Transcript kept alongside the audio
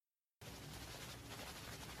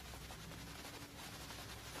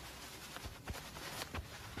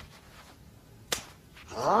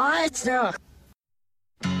Let's go.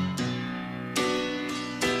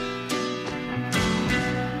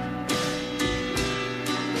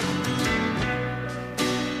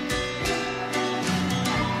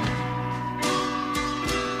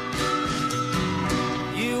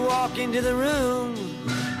 You walk into the room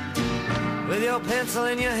with your pencil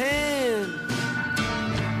in your hand.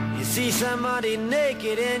 You see somebody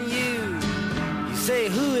naked and you say,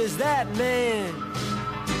 who is that man?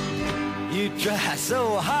 You try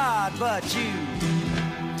so hard, but you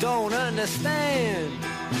don't understand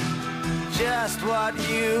just what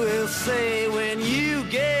you will say when you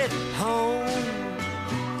get home.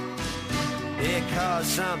 Because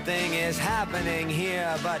something is happening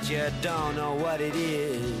here, but you don't know what it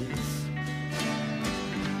is.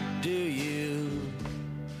 Do you,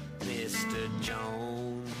 Mr.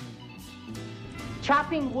 Jones?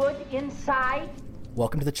 Chopping wood inside.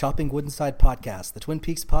 Welcome to the Chopping Wood Inside podcast, the Twin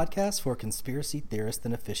Peaks podcast for conspiracy theorists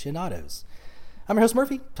and aficionados. I'm your host,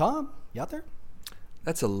 Murphy. Tom, you out there?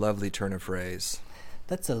 That's a lovely turn of phrase.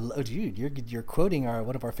 Dude, you're quoting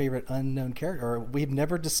one of our favorite unknown characters. Or we've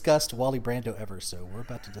never discussed Wally Brando ever, so we're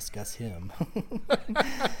about to discuss him.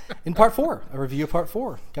 In part 4, a review of part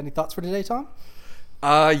 4. Got any thoughts for today, Tom?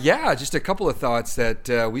 Yeah, just a couple of thoughts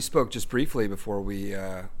that we spoke just briefly before we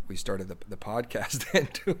started the podcast, and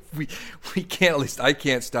we can't, at least I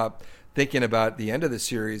can't stop thinking about the end of the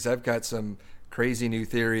series. I've got some crazy new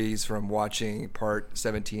theories from watching part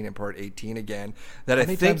 17 and part 18 again. How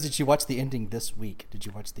many times did you watch the ending this week? Did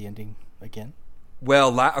you watch the ending again?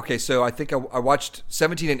 Well, okay, so I think I watched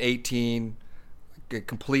 17 and 18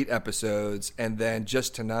 complete episodes, and then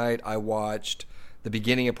just tonight I watched the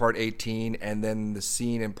beginning of part 18 and then the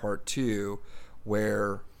scene in part 2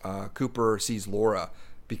 where Cooper sees Laura,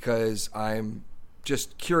 because I'm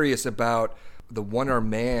just curious about the one-armed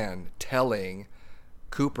man telling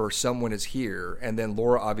Cooper someone is here, and then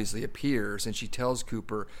Laura obviously appears and she tells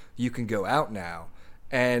Cooper, you can go out now.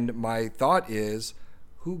 And my thought is,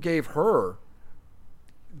 who gave her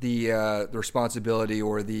the responsibility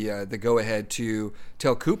or the go-ahead to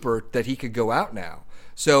tell Cooper that he could go out now?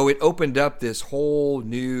 So it opened up this whole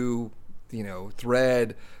new,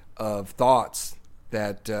 thread of thoughts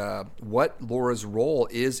that what Laura's role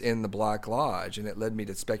is in the Black Lodge, and it led me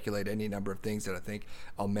to speculate any number of things that I think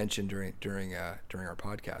I'll mention during our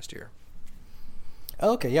podcast here.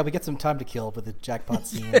 Okay, yeah, we get some time to kill with the jackpot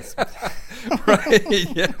scenes. Right,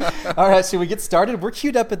 yeah. All right, so we get started. We're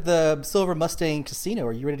queued up at the Silver Mustang Casino.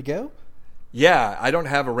 Are you ready to go? Yeah, I don't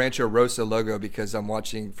have a Rancho Rosa logo because I'm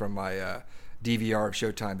watching from my DVR of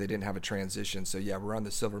Showtime. They didn't have a transition. So, yeah, we're on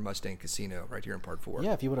the Silver Mustang Casino right here in part 4.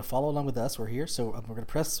 Yeah, if you want to follow along with us, we're here. So we're going to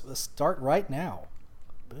press start right now.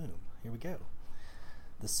 Boom. Here we go.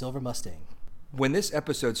 The Silver Mustang. When this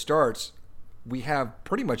episode starts, we have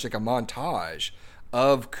pretty much like a montage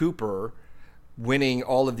of Cooper winning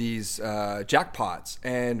all of these jackpots.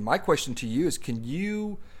 And my question to you is, can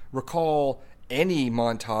you recall any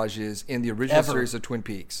montages in the original series of Twin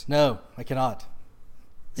Peaks? No, I cannot.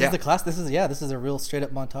 This is the class. This is a real straight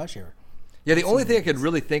up montage here. Yeah, the only thing I could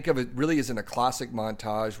really think of, it really isn't a classic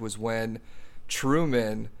montage, was when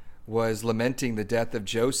Truman was lamenting the death of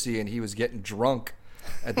Josie and he was getting drunk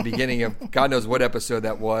at the beginning of God knows what episode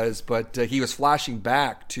that was, but he was flashing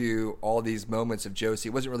back to all these moments of Josie.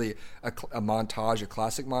 It wasn't really a montage, a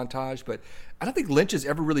classic montage, but I don't think Lynch has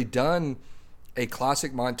ever really done a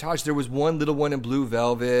classic montage. There was one little one in Blue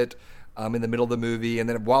Velvet in the middle of the movie, and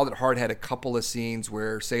then Wild at Heart had a couple of scenes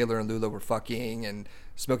where Sailor and Lula were fucking and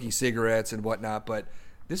smoking cigarettes and whatnot, but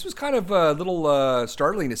this was kind of a little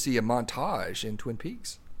startling to see a montage in Twin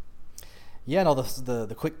Peaks. Yeah, and all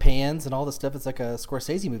the quick pans and all the stuff. It's like a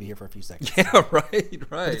Scorsese movie here for a few seconds. Yeah, right.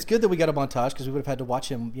 But it's good that we got a montage, because we would have had to watch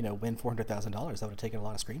him, win $400,000. That would have taken a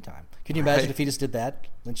lot of screen time. Can you imagine if he just did that?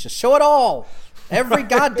 Lynch just show it all, every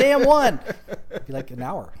goddamn one. It'd be like an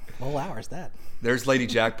hour, a whole hour is that. There's Lady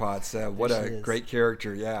Jackpots. What a great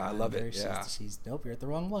character. Yeah, I love it. Yeah. Nope, you're at the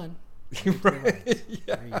wrong one. Right.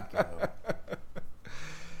 Yeah. There you go.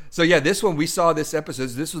 So yeah, this one, we saw this episode.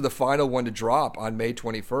 This was the final one to drop on May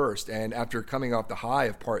 21st. And after coming off the high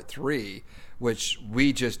of part 3, which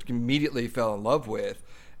we just immediately fell in love with,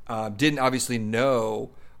 didn't obviously know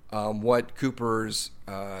what Cooper's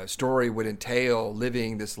story would entail,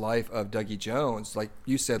 living this life of Dougie Jones. Like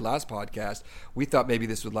you said last podcast, we thought maybe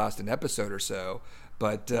this would last an episode or so.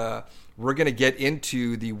 But we're going to get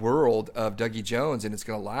into the world of Dougie Jones, and it's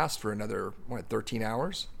going to last for another, 13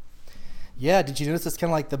 hours? Yeah, did you notice it's kind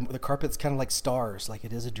of like the carpet's kind of like stars, like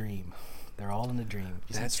it is a dream. They're all in a dream.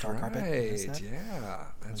 That's right. That? Yeah,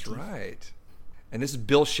 that's right. And this is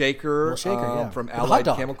Bill Shaker, from With a hot Allied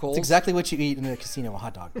dog. Chemicals. It's exactly what you eat in a casino, a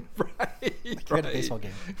hot dog. Right. You're at a baseball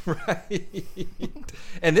game. Right.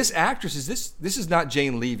 And this actress this is not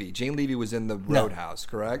Jane Levy. Jane Levy was in the Roadhouse,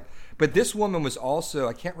 correct? But this woman was also,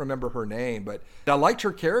 I can't remember her name, but I liked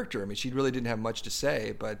her character. I mean, she really didn't have much to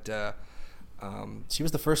say, but she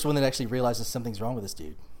was the first one that actually realizes something's wrong with this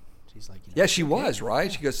dude. She's like, yeah, she was,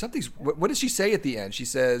 right? She goes, something's. What does she say at the end? She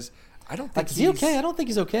says, "I don't think is he okay? I don't think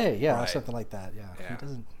he's okay." Yeah, right. or something like that. Yeah, he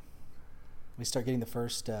doesn't. We start getting the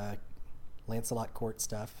first Lancelot court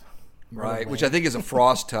stuff, right? Which I think is a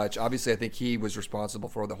Frost touch. Obviously, I think he was responsible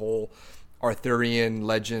for the whole Arthurian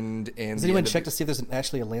legend. And has anyone checked to see if there's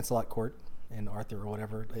actually a Lancelot court in Arthur or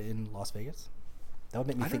whatever in Las Vegas? That would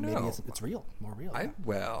make me think maybe it's real, more real.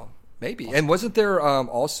 Well, maybe. And wasn't there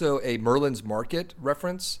also a Merlin's Market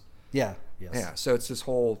reference? Yeah. Yes. Yeah. So it's this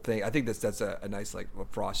whole thing. I think that's a nice a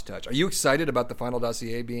Frost touch. Are you excited about the final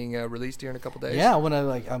dossier being released here in a couple days? Yeah.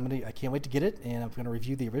 I can't wait to get it, and I'm gonna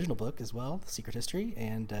review the original book as well, The Secret History,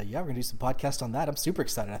 and we're gonna do some podcast on that. I'm super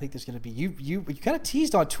excited. I think there's gonna be you kind of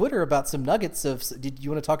teased on Twitter about some nuggets of. Did you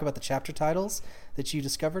want to talk about the chapter titles that you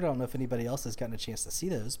discovered? I don't know if anybody else has gotten a chance to see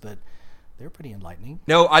those, but they're pretty enlightening.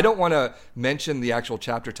 No, I don't want to mention the actual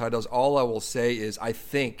chapter titles. All I will say is I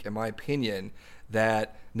think, in my opinion,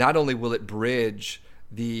 that not only will it bridge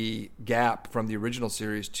the gap from the original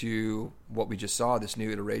series to what we just saw, this new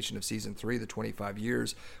iteration of season 3, the 25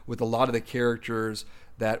 years, with a lot of the characters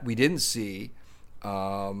that we didn't see,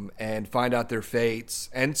 and find out their fates,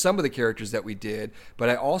 and some of the characters that we did. But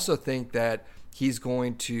I also think that he's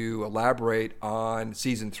going to elaborate on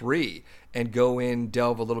season 3 and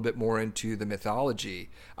delve a little bit more into the mythology.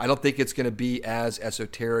 I don't think it's going to be as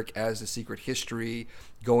esoteric as The Secret History,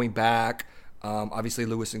 going back. Obviously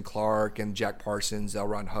Lewis and Clark and Jack Parsons, L.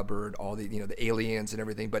 Ron Hubbard, all the the aliens and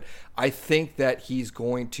everything. But I think that he's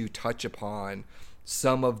going to touch upon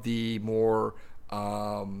some of the more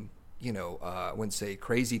I wouldn't say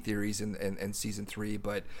crazy theories in season 3,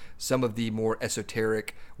 but some of the more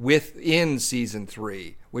esoteric within season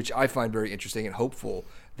 3, which I find very interesting and hopeful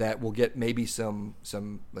that we'll get maybe some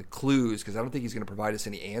clues, because I don't think he's going to provide us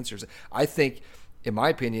any answers. I think, in my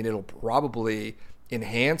opinion, it'll probably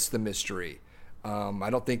enhance the mystery. I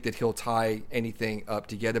don't think that he'll tie anything up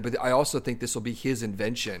together, but I also think this will be his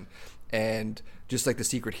invention. And just like The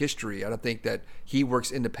Secret History, I don't think that he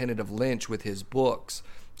works independent of Lynch with his books.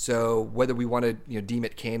 So whether we want to deem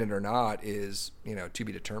it canon or not is to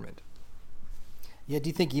be determined. Yeah, do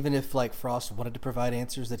you think even if Frost wanted to provide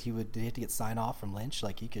answers that he have to get sign off from Lynch?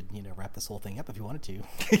 He could wrap this whole thing up if he wanted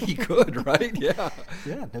to. He could, right? Yeah.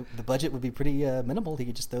 Yeah, the budget would be pretty minimal. He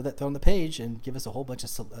could just throw on the page and give us a whole bunch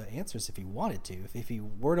of answers if he wanted to. If he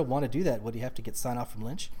were to want to do that, would he have to get sign off from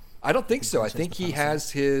Lynch? I don't think so. I think he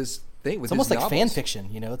has his thing with his novels. It's almost like fan fiction.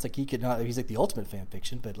 It's like he could not. He's like the ultimate fan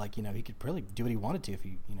fiction, but he could really do what he wanted to if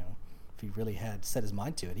he really had set his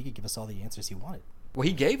mind to it. He could give us all the answers he wanted. Well,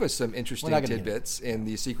 he gave us some interesting tidbits in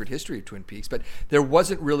The Secret History of Twin Peaks, but there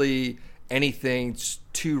wasn't really anything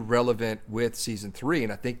too relevant with season 3,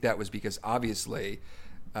 and I think that was because obviously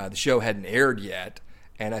the show hadn't aired yet,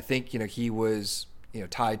 and I think he was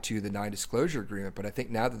tied to the non-disclosure agreement. But I think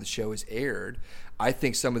now that the show is aired, I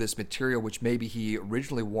think some of this material, which maybe he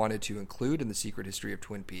originally wanted to include in The Secret History of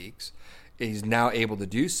Twin Peaks, he's now able to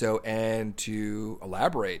do so and to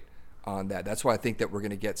elaborate on that. That's why I think that we're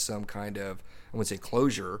going to get some kind of, I wouldn't say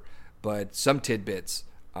closure, but some tidbits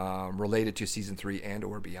related to season 3 and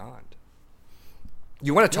or beyond.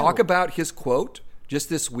 You want to talk about his quote just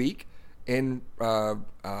this week in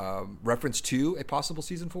reference to a possible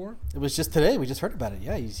season 4? It was just today. We just heard about it.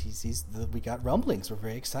 Yeah, we got rumblings. We're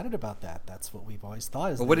very excited about that. That's what we've always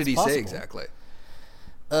thought. What did he say exactly?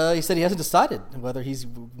 He said he hasn't decided whether he's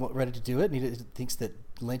ready to do it, and he thinks that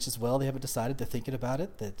Lynch as well. They haven't decided. They're thinking about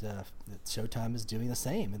it. That Showtime is doing the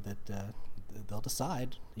same, and that they'll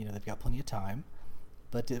decide. They've got plenty of time,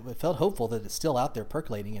 but it felt hopeful that it's still out there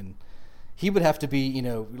percolating, and he would have to be,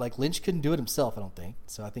 Lynch couldn't do it himself, I don't think.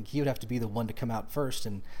 So I think he would have to be the one to come out first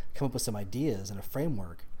and come up with some ideas and a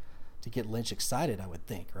framework to get Lynch excited, I would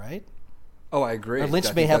think, right? Oh, I agree. Or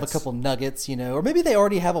Lynch may have a couple nuggets, or maybe they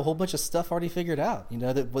already have a whole bunch of stuff already figured out,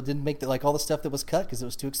 that didn't make all the stuff that was cut because it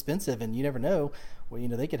was too expensive, and you never know. Well,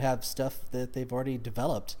 they could have stuff that they've already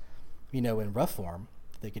developed, in rough form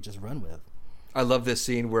that they could just run with. I love this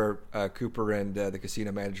scene where Cooper and the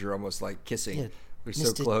casino manager almost kissing. Yeah. They're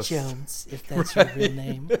Mr. so close. Jones, if that's your real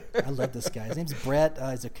name. I love this guy. His name's Brett.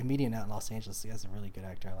 He's a comedian out in Los Angeles. He's a really good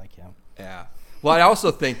actor. I like him. Yeah. Well, I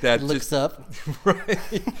also think that he looks up right,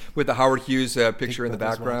 with the Howard Hughes picture in the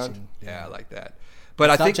background. Yeah, I like that.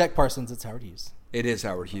 But it's I think not Jack Parsons. It's Howard Hughes. It is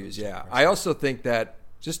Howard Hughes. Yeah. I also think that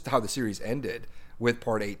just how the series ended. with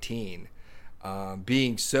part 18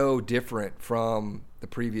 being so different from the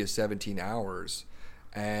previous 17 hours.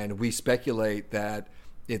 And we speculate that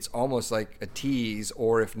it's almost like a tease,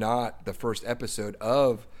 or if not, the first episode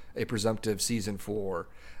of a presumptive season 4,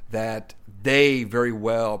 that they very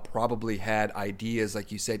well probably had ideas,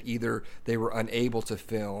 like you said, either they were unable to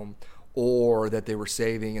film or that they were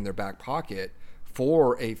saving in their back pocket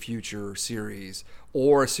for a future series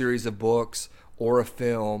or a series of books or a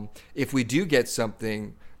film. If we do get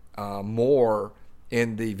something more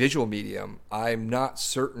in the visual medium, I'm not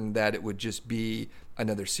certain that it would just be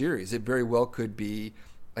another series. It very well could be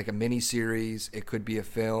like a mini series. It could be a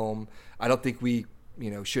film. I don't think we,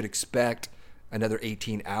 should expect another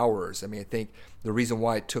 18 hours. I mean, I think the reason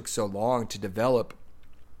why it took so long to develop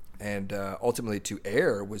and ultimately to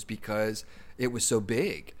air was because it was so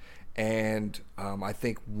big. And I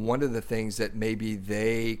think one of the things that maybe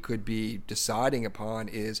they could be deciding upon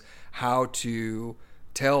is how to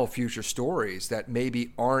tell future stories that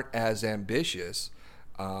maybe aren't as ambitious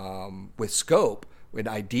with scope, with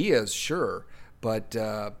ideas, sure. But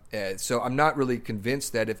so I'm not really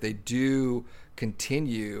convinced that if they do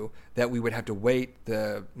continue, that we would have to wait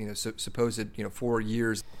the supposed 4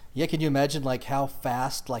 years. Yeah, can you imagine like how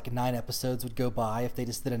fast like 9 episodes would go by if they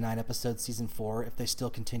just did a 9-episode season 4 if they still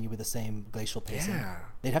continue with the same glacial pacing? Yeah.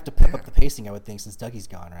 They'd have to pep up the pacing, I would think, since Dougie's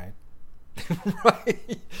gone, right?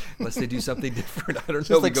 Right. Unless they do something different. I don't Just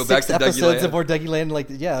know. like We go 6 back to episodes Dougie-Land. of more Dougie-Land,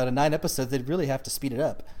 out of 9 episodes, they'd really have to speed it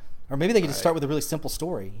up. Or maybe they could just start with a really simple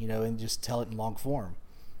story, and just tell it in long form.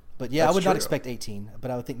 But yeah, That's I would not true. expect 18,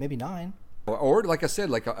 but I would think maybe 9. Or like I said,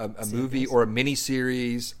 like a movie or a mini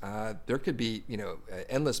series. There could be,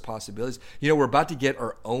 endless possibilities. We're about to get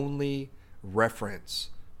our only reference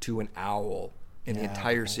to an owl in the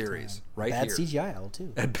entire series, time. right Bad here. CGI owl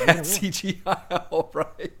too. And bad CGI owl,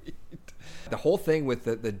 right? The whole thing with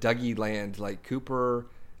the Dougie-Land, like Cooper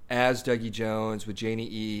as Dougie Jones with Janie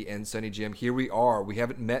E and Sonny Jim. Here we are. We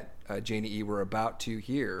haven't met Janie E. We're about to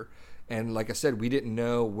here. And like I said, we didn't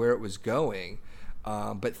know where it was going.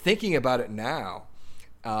 But thinking about it now,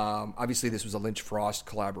 obviously this was a Lynch-Frost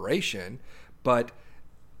collaboration, but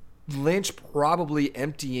Lynch probably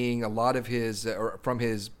emptying a lot of his, or from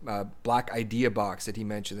his black idea box that he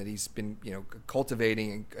mentioned, that he's been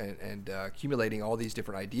cultivating and accumulating all these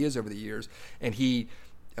different ideas over the years, and he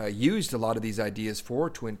used a lot of these ideas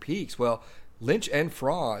for Twin Peaks. Well, Lynch and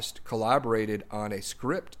Frost collaborated on a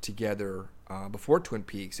script together before Twin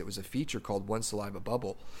Peaks. It was a feature called One Saliva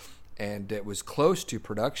Bubble. And it was close to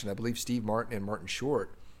production. I believe Steve Martin and Martin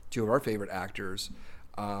Short, two of our favorite actors,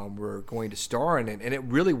 were going to star in it. And it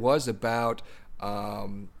really was about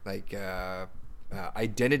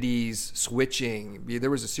identities switching. There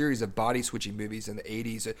was a series of body switching movies in the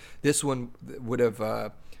 80s. This one would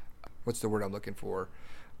have, what's the word I'm looking for?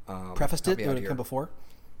 Prefaced it? Would it come before?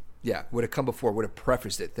 Yeah, would have come before, would have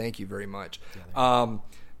prefaced it. Thank you very much.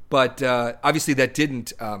 But obviously that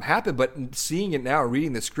didn't happen. But seeing it now,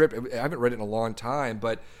 reading the script, I haven't read it in a long time,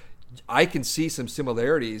 but I can see some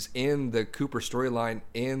similarities in the Cooper storyline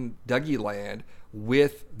in Dougie-Land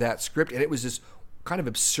with that script. And it was this kind of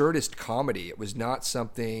absurdist comedy. It was not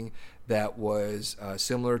something that was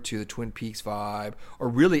similar to the Twin Peaks vibe or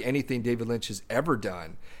really anything David Lynch has ever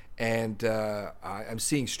done. And I'm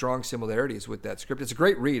seeing strong similarities with that script. It's a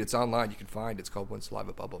great read. It's online. You can find it. It's called One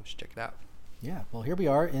Saliva Bubble. You should check it out. Yeah, well, here we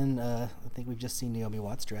are in, I think we've just seen Naomi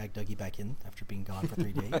Watts drag Dougie back in after being gone for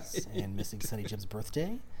 3 days and missing Sonny Jim's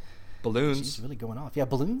birthday. Balloons. She's really going off. Yeah,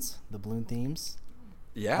 balloons, the balloon themes.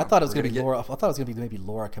 Yeah. I thought it was going to be Laura. I thought it was going to be maybe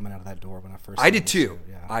Laura coming out of that door when I first I did too. Show.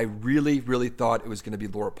 Yeah. I really, really thought it was going to be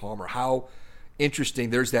Laura Palmer. How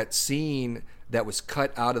interesting. There's that scene that was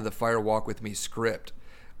cut out of the Fire Walk With Me script,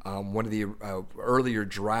 one of the earlier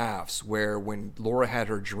drafts, where when Laura had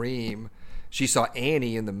her dream, she saw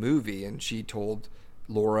Annie in the movie, and she told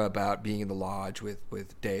Laura about being in the lodge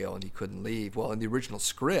with Dale, and he couldn't leave. Well, in the original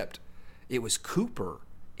script, it was Cooper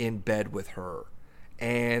in bed with her,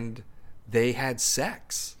 and they had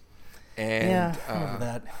sex. And, yeah, I remember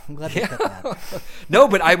that. I'm glad they cut that. No,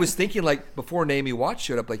 but I was thinking, like, before Naomi Watts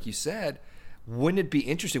showed up, like you said, wouldn't it be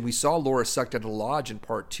interesting? We saw Laura sucked out of the lodge in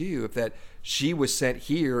part 2, if that she was sent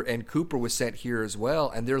here and Cooper was sent here as well,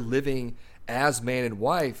 and they're living as man and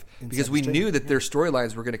wife, because we knew that their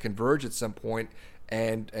storylines were going to converge at some point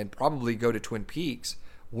and probably go to Twin Peaks.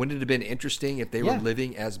 Wouldn't it have been interesting if they were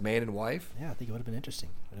living as man and wife? Yeah, I think it would have been interesting.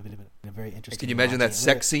 It would have been a very interesting. Can you imagine that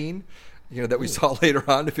sex scene, that we saw later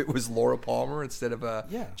on, if it was Laura Palmer instead of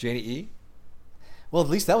Janie E? Well, at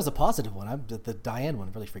least that was a positive one. The Diane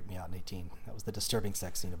one really freaked me out in 18. That was the disturbing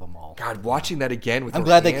sex scene of them all. God, watching that again with I'm her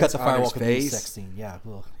glad they hands cut the on firewalk his with me face. sex scene. Yeah,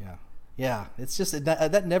 well, yeah. Yeah, it's just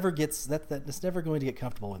that never gets that's never going to get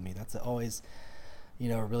comfortable with me. That's always,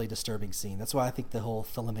 a really disturbing scene. That's why I think the whole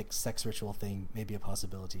Thelemic sex ritual thing may be a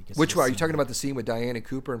possibility. Which one are you talking about? The scene with Diane and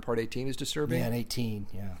Cooper in part 18 is disturbing. Yeah, in 18.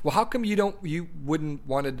 Yeah. Well, how come you wouldn't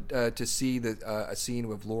want to see a scene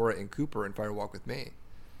with Laura and Cooper in Fire Walk with Me?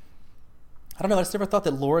 I don't know. I just never thought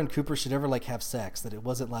that Laura and Cooper should ever have sex. That it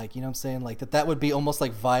wasn't like, you know what I'm saying? Like that would be almost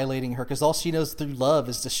like violating her, because all she knows through love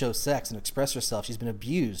is to show sex and express herself. She's been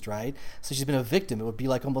abused, right? So she's been a victim. It would be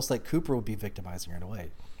almost like Cooper would be victimizing her in a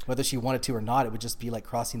way. Whether she wanted to or not, it would just be like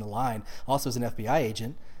crossing the line. Also, as an FBI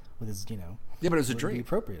agent with his, Yeah, but it was a dream. Be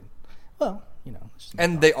appropriate. Well,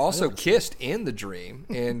 And they also kissed in the dream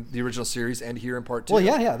in the original series and here in part 2. Well,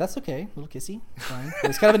 yeah, that's okay. A little kissy. Fine. It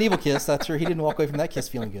was kind of an evil kiss. That's true. He didn't walk away from that kiss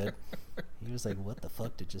feeling good. He was like, what the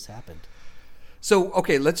fuck did just happen? So,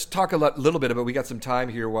 okay, let's talk a little bit about, we got some time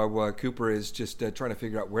here while Cooper is just trying to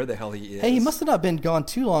figure out where the hell he is. Hey, he must have not been gone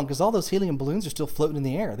too long, because all those helium balloons are still floating in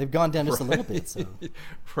the air. They've gone down just a little bit. So.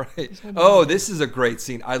 Right. Oh, this is a great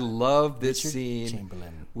scene. I love this scene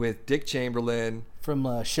with Dick Chamberlain.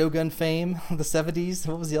 From Shogun fame, the 70s.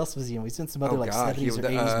 What else was he in? He's in some other 70s or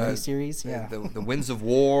 80s miniseries. Yeah. The Winds of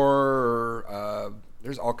War.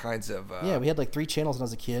 There's all kinds of... we had 3 channels when I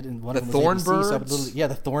was a kid. And one the of them was Thornbirds? ABC,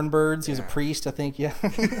 the Thornbirds. He was a priest, I think, yeah.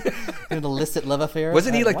 An illicit love affair.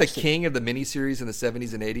 Wasn't he the king of the miniseries in the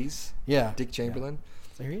 70s and 80s? Yeah. Dick Chamberlain?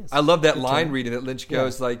 Yeah. So here he is. I love that line reading that Lynch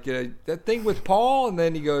goes that thing with Paul, and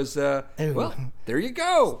then he goes, well, there you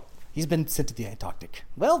go. He's been sent to the Antarctic.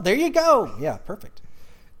 Well, there you go. Yeah, perfect.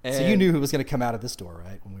 And so you knew who was going to come out of this door,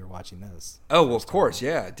 right, when we were watching this? Oh, well, of course,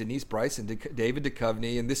 yeah. Denise Bryce and David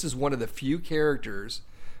Duchovny, and this is one of the few characters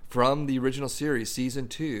from the original series, season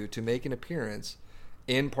 2, to make an appearance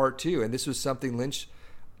in part 2. And this was something Lynch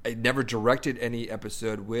never directed any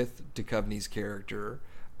episode with Duchovny's character.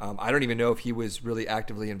 I don't even know if he was really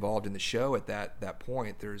actively involved in the show at that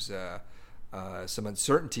point. There's some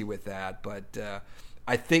uncertainty with that, but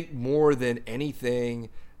I think more than anything,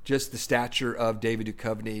 just the stature of David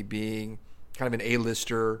Duchovny being kind of an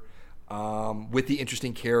A-lister with the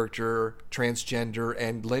interesting character, transgender,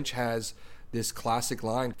 and Lynch has this classic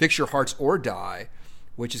line, fix your hearts or die,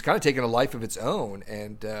 which has kind of taken a life of its own.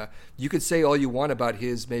 And you could say all you want about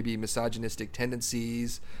his maybe misogynistic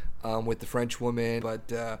tendencies with the French woman,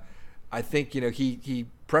 but I think he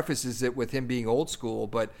prefaces it with him being old school,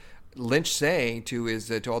 but Lynch saying to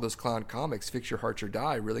all those clown comics, fix your hearts or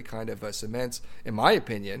die, really kind of cements, in my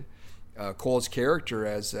opinion, Cole's character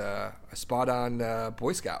as a spot-on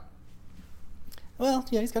Boy Scout. Well,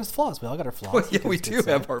 yeah, he's got his flaws. We all got our flaws. Well, yeah, we do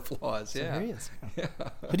have our flaws. So yeah, there he is. Yeah.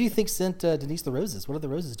 Who do you think sent Denise the roses? What are the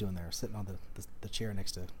roses doing there, sitting on the chair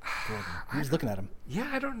next to Gordon? He was looking at him. Yeah,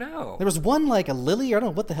 I don't know. There was one a lily. I don't know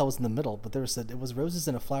what the hell was in the middle, but it was roses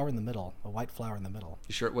and a flower in the middle, a white flower in the middle.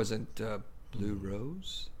 You sure it wasn't blue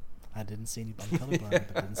rose? I didn't see anybody colorblind,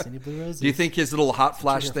 but I didn't see any blue roses. Do you think his little hot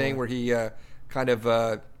flash thing where he kind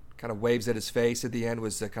of waves at his face at the end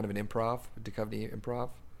was kind of an improv, Duchovny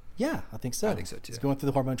improv? Yeah, I think so. I think so too. He's going through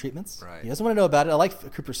the hormone treatments. Right. He doesn't want to know about it. I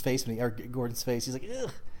like Cooper's face or Gordon's face. He's like,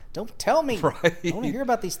 ugh, don't tell me. Right. I want to hear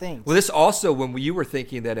about these things. Well, this also, when you were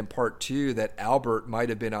thinking that in part 2 that Albert might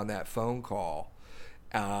have been on that phone call,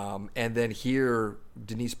 and then here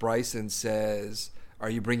Denise Bryson says, "Are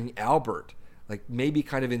you bringing Albert?" Like maybe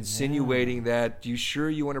kind of insinuating that, you sure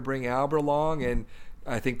you want to bring Albert along? And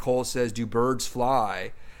I think Cole says, "Do birds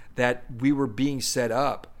fly?" That we were being set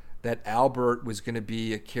up, that Albert was going to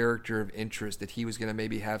be a character of interest, that he was going to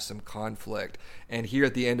maybe have some conflict. And here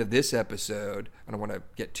at the end of this episode, I don't want to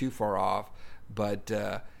get too far off, but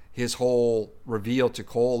his whole reveal to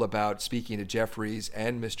Cole about speaking to Jeffries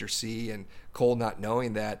and Mr. C, and Cole not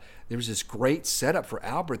knowing that, there was this great setup for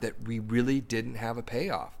Albert that we really didn't have a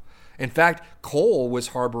payoff. In fact, Cole was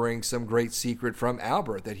harboring some great secret from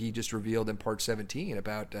Albert that he just revealed in part 17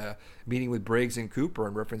 about meeting with Briggs and Cooper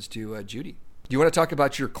in reference to Judy. Do you want to talk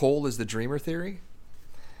about your Cole as the dreamer theory?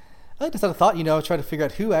 I just had a thought, try to figure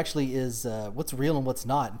out who actually is, what's real and what's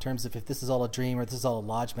not, in terms of if this is all a dream or if this is all a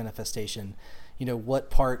lodge manifestation, what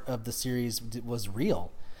part of the series was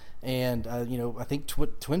real. And, I think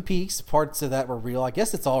Twin Peaks, parts of that were real. I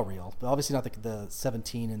guess it's all real, but obviously not the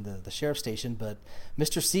 17 in the sheriff's station, but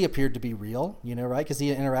Mr. C appeared to be real, right? Because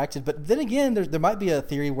he interacted. But then again, there might be a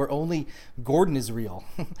theory where only Gordon is real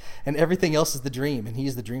and everything else is the dream and he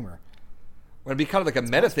is the dreamer. Well, it'd be kind of like a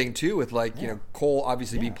meta thing too, with like Cole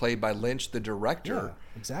obviously being played by Lynch, the director.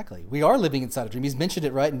 Yeah, exactly. We are living inside a dream. He's mentioned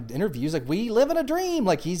it right in interviews. Like, we live in a dream.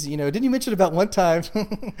 Like, he's, didn't you mention about one time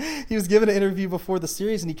he was given an interview before the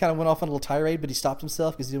series and he kind of went off on a little tirade, but he stopped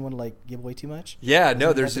himself because he didn't want to like give away too much? Yeah,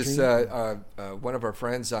 no, there's this one of our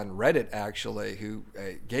friends on Reddit actually who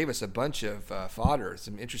gave us a bunch of fodder,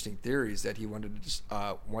 some interesting theories that he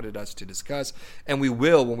wanted us to discuss, and we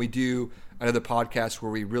will when we do another podcast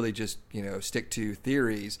where we really just stick to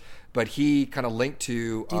theories. But he kind of linked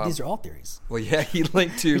to these are all theories. Well, yeah, he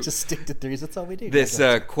linked to we just stick to theories. That's all we do. This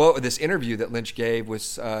quote, this interview that Lynch gave was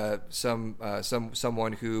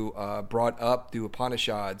someone who brought up the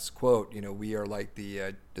Upanishads quote. We are like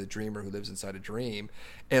the dreamer who lives inside a dream,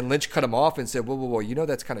 and Lynch cut him off and said, "Whoa,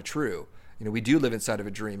 that's kind of true. We do live inside of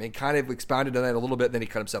a dream," and kind of expounded on that a little bit. And then he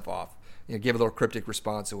cut himself off. Gave a little cryptic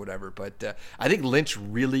response or whatever. But I think Lynch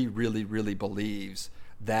really, really, really believes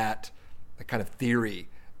that kind of theory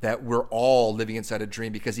that we're all living inside a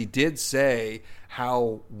dream, because he did say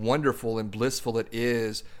how wonderful and blissful it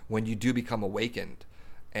is when you do become awakened.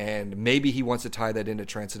 And maybe he wants to tie that into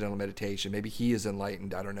transcendental meditation. Maybe he is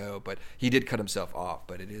enlightened. I don't know. But he did cut himself off.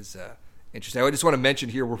 But it is interesting. I just want to mention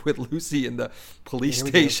here, we're with Lucy in the police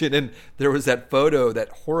station, and there was that photo, that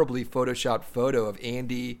horribly photoshopped photo of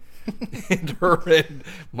Andy and her and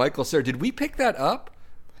Michael Cera. Did we pick that up?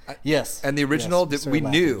 Yes. And the original, yes, we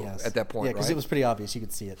knew at that point, because right? it was pretty obvious. You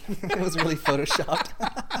could see it. It was really photoshopped.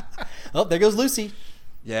 Oh, there goes Lucy.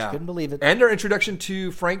 Yeah. Couldn't believe it. And our introduction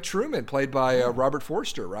to Frank Truman, played by Robert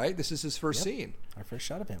Forster, right? This is his first scene. Our first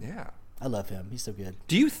shot of him. Yeah. I love him. He's so good.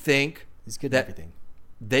 Do you think he's good at everything?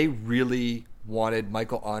 They really wanted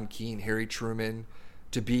Michael Onkeen, Harry Truman,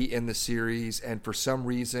 to be in the series, and for some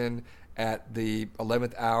reason at the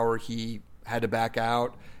 11th hour he had to back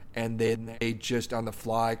out, and then they just on the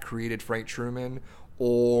fly created Frank Truman?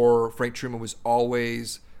 Or Frank Truman was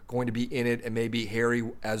always going to be in it, and maybe Harry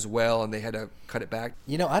as well, and they had to cut it back?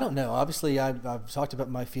 I don't know. Obviously, I've talked about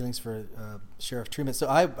my feelings for Sheriff Truman, so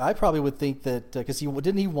I probably would think that because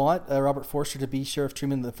didn't he want Robert Forster to be Sheriff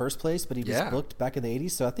Truman in the first place, but he was booked back in the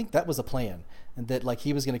 80s, so I think that was a plan, and that like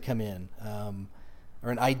he was going to come in,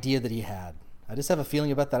 or an idea that he had. I just have a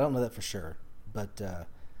feeling about that. I don't know that for sure, but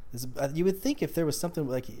you would think if there was something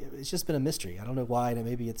like, it's just been a mystery. I don't know why, and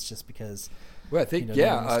maybe it's just because. Well, I think no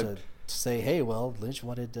one wants to say, hey, well, Lynch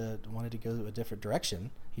wanted to go a different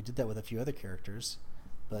direction. He did that with a few other characters,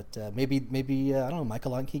 but maybe I don't know.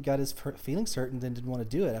 Michael Onkey got his feelings hurt and then didn't want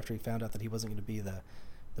to do it after he found out that he wasn't going to be the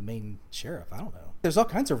main sheriff. I don't know. There's all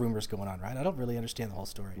kinds of rumors going on, right? I don't really understand the whole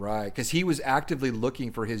story. Right, because he was actively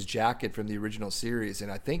looking for his jacket from the original series,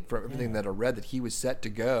 and I think from everything that I read that he was set to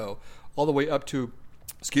go all the way up to,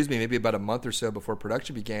 maybe about a month or so before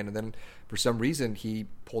production began, and then for some reason he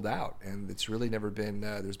pulled out, and it's really never been,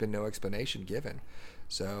 there's been no explanation given.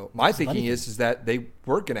 So my thinking is that they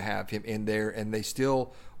were going to have him in there, and they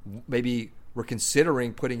still maybe were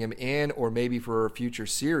considering putting him in, or maybe for a future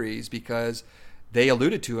series, because they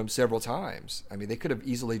alluded to him several times. I mean, they could have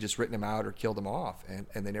easily just written him out or killed him off,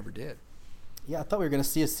 and they never did. Yeah, I thought we were going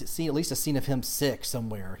to see at least a scene of him sick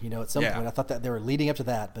somewhere, at some point. I thought that they were leading up to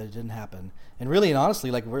that, but it didn't happen. And really and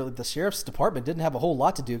honestly, like, the sheriff's department didn't have a whole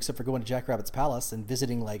lot to do except for going to Jack Rabbit's palace and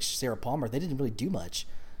visiting, like, Sarah Palmer. They didn't really do much.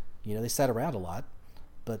 They sat around a lot.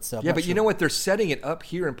 But but you know what? They're setting it up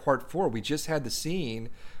here in part 4. We just had the scene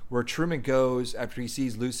where Truman goes after he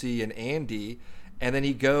sees Lucy and Andy, and then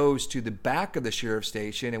he goes to the back of the sheriff's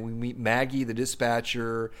station, and we meet Maggie, the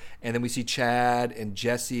dispatcher, and then we see Chad and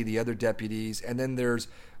Jesse, the other deputies, and then there's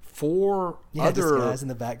 4 other guys in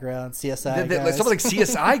the background, CSI guys. Some like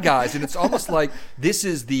CSI guys, and it's almost like this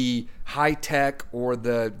is the high tech or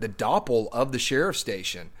the doppel of the sheriff's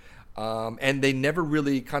station, and they never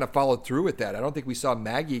really kind of followed through with that. I don't think we saw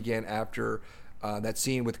Maggie again after that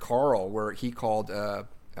scene with Carl where he called her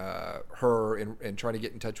and trying to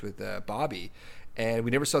get in touch with Bobby. And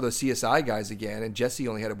we never saw those CSI guys again. And Jesse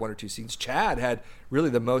only had 1 or 2 scenes. Chad had really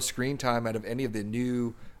the most screen time out of any of the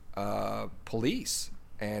new police.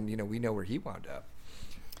 And, we know where he wound up.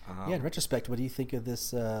 In retrospect, what do you think of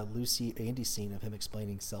this Lucy-Andy scene of him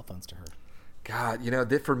explaining cell phones to her? God,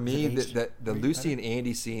 for me, the Lucy and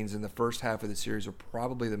Andy scenes in the first half of the series are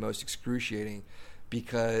probably the most excruciating,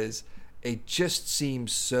 because it just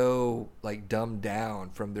seems so, like, dumbed down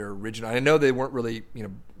from their original. I know they weren't really,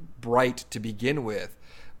 bright to begin with,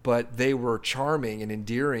 but they were charming and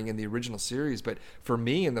endearing in the original series. But for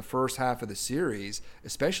me, in the first half of the series,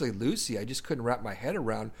 especially Lucy, I just couldn't wrap my head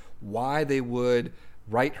around why they would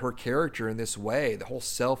write her character in this way. The whole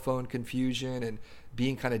cell phone confusion and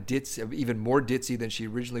being kind of ditzy, even more ditzy than she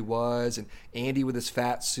originally was, and Andy with his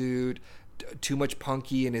fat suit. too much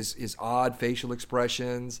punky in his odd facial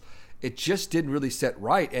expressions. It just didn't really set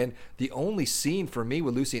right. And the only scene for me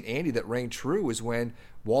with Lucy and Andy that rang true was when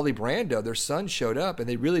Wally Brando, their son, showed up, and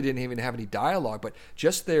they really didn't even have any dialogue, but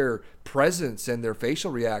just their presence and their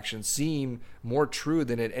facial reactions seemed more true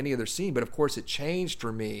than in any other scene. But of course, it changed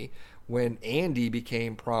for me when Andy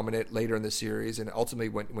became prominent later in the series, and ultimately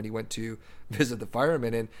when he went to visit the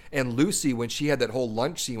fireman, and Lucy, when she had that whole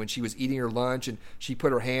lunch scene when she was eating her lunch and she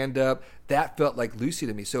put her hand up, that felt like Lucy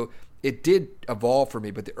to me. So it did evolve for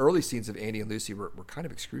me, but the early scenes of Andy and Lucy were kind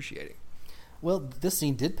of excruciating. Well, this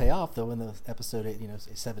scene did pay off, though, in the episode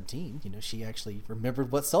 17. She actually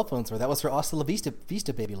remembered what cell phones were. That was her Hasta la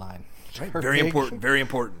Vista baby line. Right. Very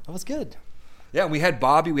important. That was good. Yeah, and we had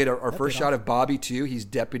Bobby. We had our first shot of Bobby, too. He's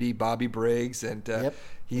Deputy Bobby Briggs, and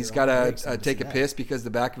he's got to take a piss because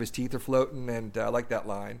the back of his teeth are floating, and I like that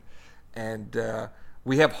line. And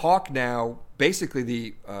we have Hawk now, basically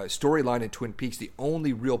the storyline in Twin Peaks, the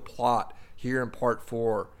only real plot here in Part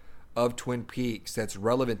 4 of Twin Peaks that's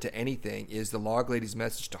relevant to anything is the Log Lady's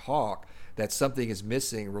message to Hawk that something is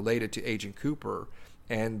missing related to Agent Cooper.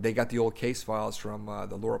 And they got the old case files from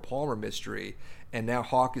the Laura Palmer mystery. And now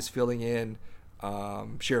Hawk is filling in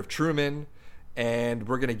Sheriff Truman, and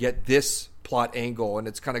we're going to get this plot angle, and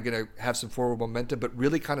it's kind of going to have some forward momentum, but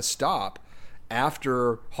really kind of stop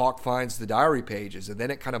after Hawk finds the diary pages. And then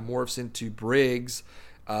it kind of morphs into Briggs,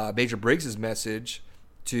 Major Briggs's message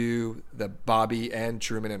to the Bobby and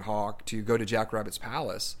Truman and Hawk to go to Jack Rabbit's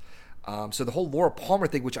palace. So the whole Laura Palmer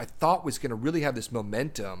thing, which I thought was going to really have this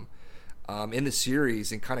momentum in the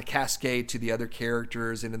series and kind of cascade to the other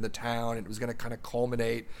characters and in the town, and it was going to kind of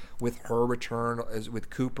culminate with her return as with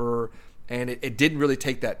Cooper, and it didn't really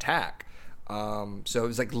take that tack. So it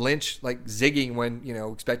was like Lynch like zigging when,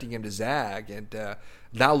 expecting him to zag, and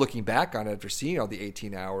now looking back on it after seeing all the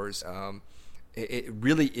 18 hours, it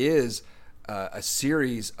really is a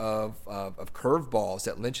series of curveballs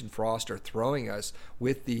that Lynch and Frost are throwing us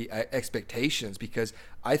with the expectations, because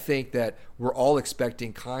I think that we're all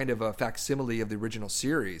expecting kind of a facsimile of the original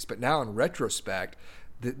series, but now in retrospect,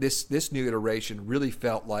 this new iteration really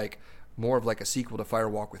felt like more of like a sequel to Fire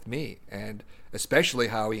Walk with Me, and especially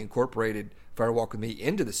how he incorporated Fire Walk with Me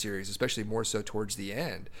into the series, especially more so towards the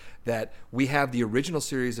end, that we have the original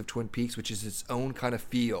series of Twin Peaks, which is its own kind of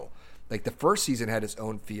feel. Like the first season had its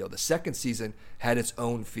own feel. The second season had its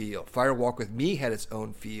own feel. Fire Walk with Me had its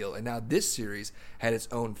own feel. And now this series had its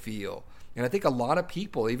own feel. And I think a lot of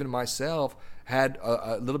people, even myself, had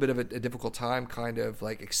a little bit of a difficult time kind of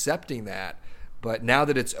like accepting that. But now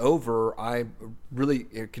that it's over, I'm really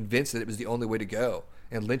convinced that it was the only way to go.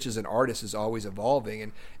 And Lynch as an artist is always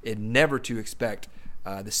evolving, and never to expect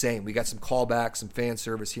the same. We got some callbacks, some fan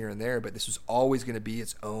service here and there, but this was always going to be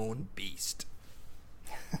its own beast.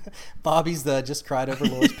 Bobby's just cried over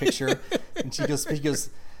Laura's picture, and he goes,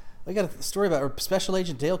 I got a story about Special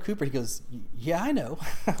Agent Dale Cooper. He goes, yeah, I know.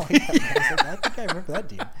 I think I remember that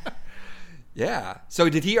dude. Yeah. So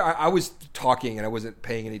did he? I was talking and I wasn't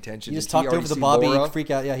paying any attention. He just talked over the Bobby Laura?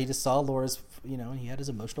 Freak out. Yeah, he just saw Laura's. And he had his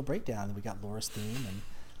emotional breakdown, and we got Laura's theme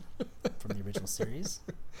from the original series.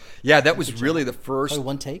 Yeah, that was really the first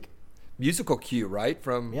one take musical cue, right?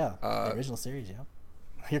 From the original series. Yeah.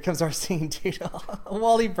 Here comes our scene, dude.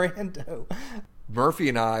 Wally Brando. Murphy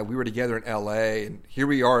and I, we were together in L.A., and here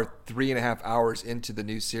we are 3.5 hours into the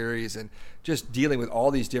new series and just dealing with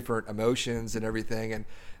all these different emotions and everything. And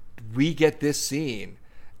we get this scene,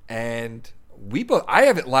 and I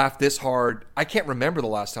haven't laughed this hard. I can't remember the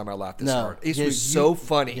last time I laughed this hard. It was so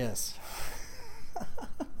funny. Yes.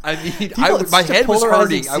 I mean, my head was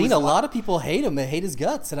hurting. A lot of people hate him. They hate his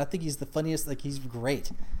guts, and I think he's the funniest. Like, he's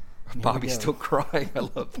great. Bobby's still crying. I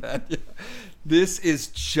love that. Yeah. This is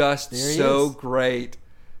just so great.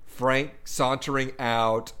 Frank sauntering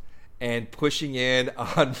out and pushing in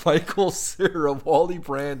on Michael Cera, Wally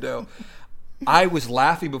Brando. I was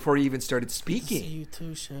laughing before he even started speaking. See you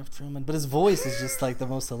too, Chef Truman. But his voice is just like the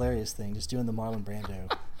most hilarious thing, just doing the Marlon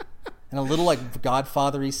Brando. And a little like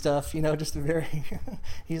Godfather-y stuff, just a very,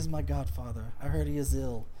 he's my godfather. I heard he is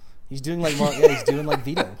ill. He's doing like he's doing like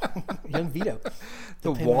Vito, young Vito.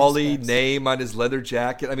 The Wally name on his leather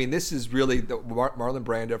jacket. I mean, this is really the Marlon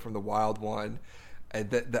Brando from The Wild One.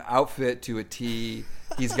 The outfit to a T.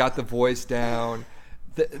 He's got the voice down.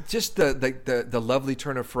 The lovely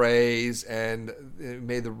turn of phrase, and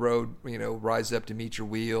may the road rise up to meet your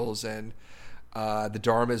wheels, and the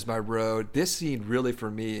Dharma is my road. This scene really for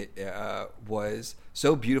me was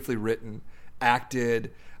so beautifully written,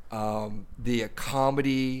 acted. The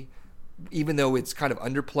comedy, even though it's kind of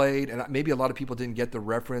underplayed, and maybe a lot of people didn't get the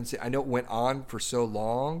reference. I know it went on for so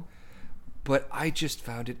long, but I just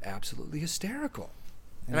found it absolutely hysterical.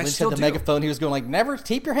 And I Lynch still had the do. megaphone. He was going like, "Never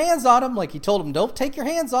keep your hands on him." Like he told him, "Don't take your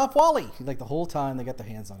hands off Wally." Like the whole time they got their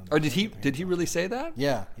hands on him. Oh, did he really say that?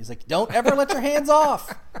 Yeah, he's like, "Don't ever let your hands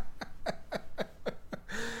off."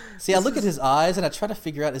 See, I look at his eyes and I try to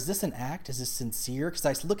figure out, is this an act? Is this sincere? Because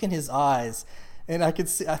I look in his eyes and I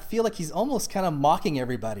feel like he's almost kind of mocking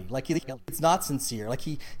everybody. Like it's not sincere. Like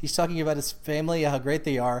he's talking about his family, how great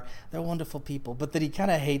they are. They're wonderful people, but that he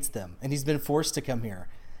kind of hates them and he's been forced to come here.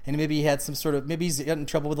 And maybe he had maybe he's gotten in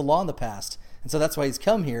trouble with the law in the past. And so that's why he's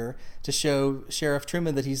come here to show Sheriff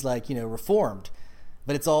Truman that he's like, reformed.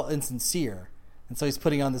 But it's all insincere. And so he's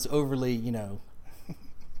putting on this overly,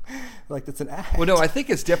 like that's an act. Well, no, I think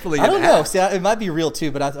it's definitely I don't an know. act. See, it might be real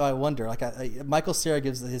too, but I wonder. Like Michael Cera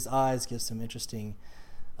his eyes gives some interesting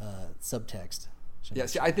subtext. Yeah,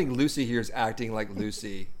 see, I think Lucy here is acting like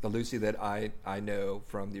Lucy, the Lucy that I know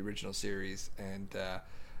from the original series, and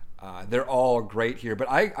they're all great here. But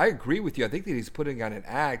I agree with you. I think that he's putting on an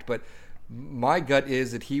act, but my gut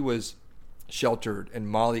is that he was sheltered and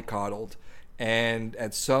mollycoddled, and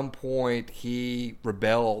at some point he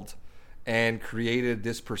rebelled and created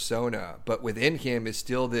this persona, but within him is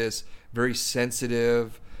still this very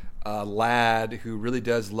sensitive lad who really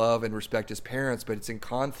does love and respect his parents, but it's in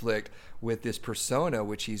conflict with this persona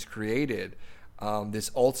which he's created,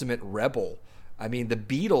 this ultimate rebel. I mean, the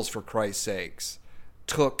Beatles, for Christ's sakes,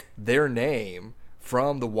 took their name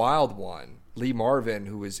from the Wild One. Lee Marvin,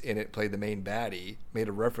 who was in it, played the main baddie, made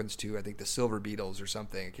a reference to, I think, the Silver Beatles or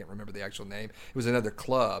something. I can't remember the actual name. It was another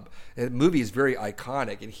club. And the movie is very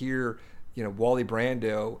iconic. And here, Wally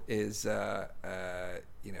Brando is,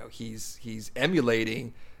 he's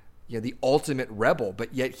emulating, the ultimate rebel,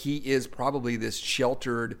 but yet he is probably this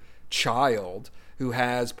sheltered child who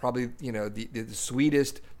has probably, the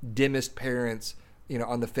sweetest, dimmest parents,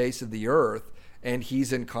 on the face of the earth. And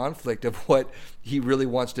he's in conflict of what he really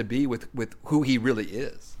wants to be with who he really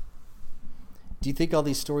is. Do you think all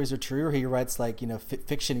these stories are true, or he writes like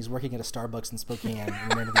fiction? He's working at a Starbucks in Spokane, and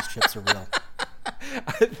none of these trips are real.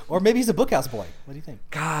 Or maybe he's a Bookhouse boy. What do you think?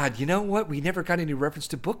 God, you know what? We never got any reference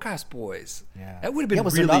to Bookhouse Boys. Yeah, that would have been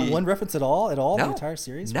was really... there not one reference at all No, the entire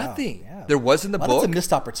series? Nothing. Wow. Yeah. There was in the book. That's a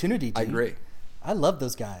missed opportunity. I agree. I love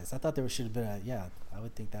those guys. I thought there should have been I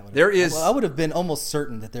would think that would. There is. I would have been almost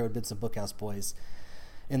certain that there would have been some Bookhouse Boys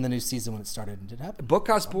in the new season when it started, and it didn't happen.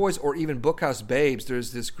 Bookhouse Boys or even Bookhouse Babes.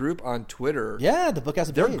 There's this group on Twitter. Yeah, the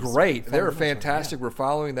Bookhouse They're Babes. great. They're fantastic. Yeah. We're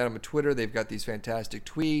following them on Twitter. They've got these fantastic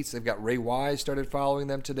tweets. They've got Ray Wise started following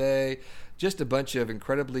them today. Just a bunch of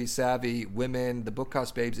incredibly savvy women. The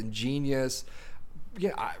Bookhouse Babes, ingenious.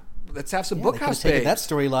 Yeah, let's have some Bookhouse they could have Babes. taken that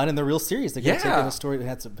storyline in the real series. They could have Yeah. taken a story that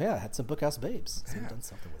had some Bookhouse Babes. So done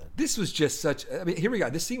something with it. This was just such. I mean, here we go.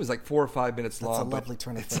 This scene was like 4 or 5 minutes long. That's a but lovely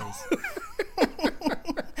turn of phrase.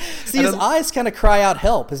 See, his eyes kind of cry out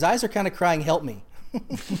help. His eyes are kind of crying, help me.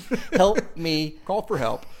 Help me. Call for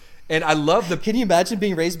help. And I love the. Can you imagine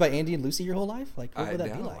being raised by Andy and Lucy your whole life? Like, what would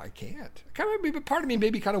that be like? I can't. Part of me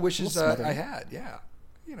maybe kind of wishes I had. Yeah.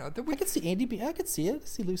 I could see Andy. I could see it. I could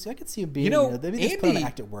see Lucy. I could see him being. Maybe Andy just put on an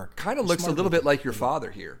act at work. Kind of looks a little bit like your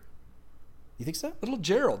father here. You think so? Little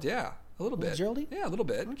Gerald, yeah, a little bit. Geraldy? Yeah, a little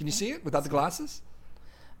bit. Okay. Can you see it without the glasses?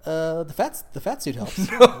 The fat suit helps.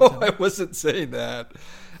 No, I wasn't saying that.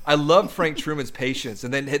 I love Frank Truman's patience,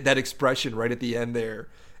 and then hit that expression right at the end there,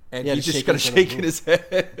 and he just kind of shaking his head.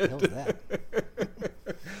 What the hell was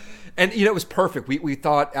that? And it was perfect. We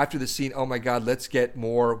thought after the scene, oh my God, let's get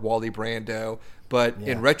more Wally Brando. But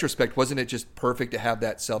in retrospect, wasn't it just perfect to have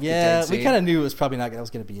that self-contained scene? We kind of knew it was probably not. That was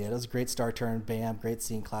going to be it. It was a great star turn. Bam, great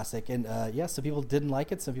scene, classic. And some people didn't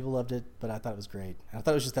like it, some people loved it, but I thought it was great. I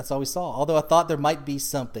thought it was just that's all we saw. Although I thought there might be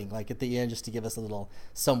something like at the end just to give us a little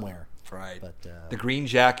somewhere. Right. But the green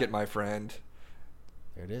jacket, my friend.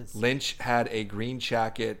 There it is. Lynch had a green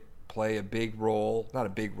jacket play a big role, not a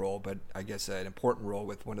big role, but I guess an important role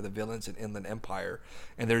with one of the villains in Inland Empire.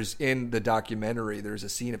 And there's in the documentary, there's a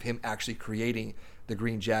scene of him actually creating the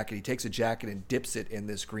green jacket. He takes a jacket and dips it in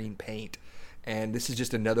this green paint. And this is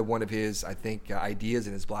just another one of his, I think, ideas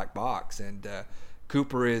in his black box. And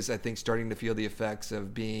Cooper is, I think, starting to feel the effects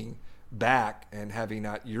of being back and having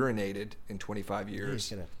not urinated in 25 years.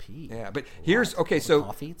 He's got to pee. Yeah, but here's, okay, so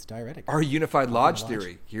coffee, it's diuretic. Our unified lodge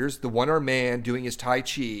theory. Here's the one-armed man doing his Tai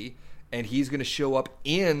Chi, and he's going to show up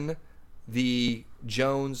in the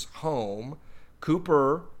Jones home.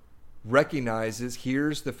 Cooper recognizes,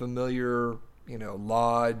 here's the familiar,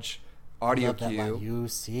 lodge audio I love that cue. line, you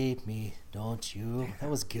see me, don't you? That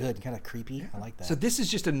was good, kind of creepy. Yeah. I like that. So this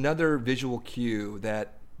is just another visual cue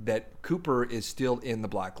that Cooper is still in the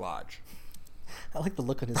Black Lodge. I like the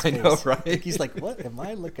look on his I face. know, right? Like he's like, what am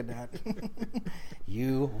I looking at?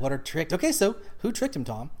 You what are tricked. Okay, so who tricked him,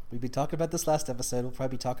 Tom? We've been talking about this last episode. We'll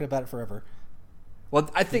probably be talking about it forever. Well,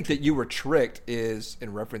 I think that you were tricked is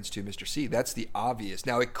in reference to Mr. C. That's the obvious.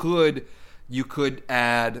 Now, you could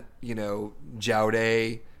add,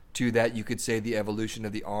 Jaude to that. You could say the evolution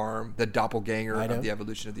of the arm, the doppelganger of the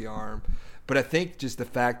evolution of the arm. But I think just the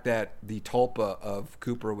fact that the tulpa of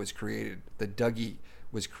Cooper was created, the Dougie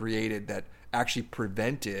was created, that actually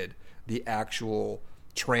prevented the actual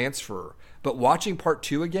transfer. But watching part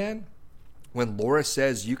 2 again, when Laura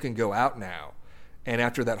says you can go out now, and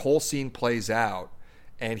after that whole scene plays out,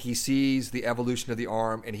 and he sees the evolution of the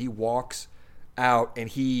arm, and he walks out, and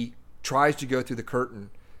he tries to go through the curtain,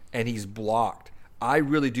 and he's blocked. I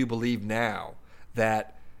really do believe now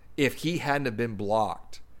that if he hadn't have been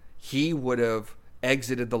blocked, he would have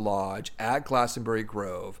exited the lodge at Glastonbury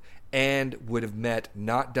Grove and would have met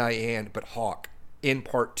not Diane but Hawk in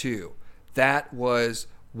part 2. That was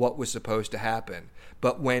what was supposed to happen.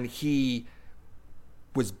 But when he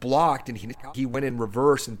was blocked and he went in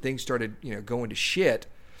reverse and things started going to shit,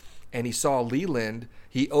 and he saw Leland,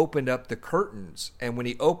 he opened up the curtains. And when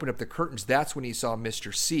he opened up the curtains, that's when he saw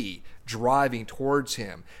Mr. C driving towards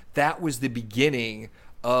him. That was the beginning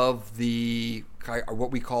of the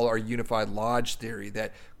what we call our unified lodge theory,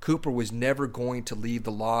 that Cooper was never going to leave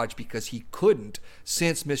the lodge because he couldn't,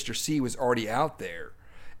 since Mr. C was already out there.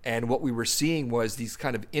 And what we were seeing was these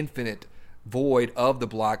kind of infinite void of the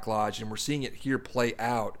Black Lodge, and we're seeing it here play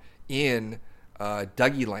out in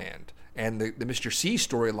Dougie-Land. And the Mr. C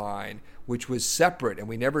storyline, which was separate, and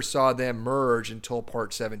we never saw them merge until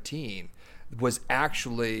part 17, was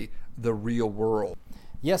actually the real world.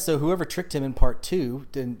 Yeah, so whoever tricked him in part 2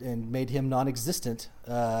 and made him non-existent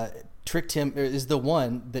tricked him, is the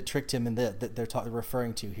one that tricked him in that they're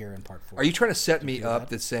referring to here in part 4. Are you trying to set me up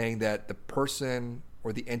that's saying that the person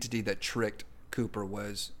or the entity that tricked Cooper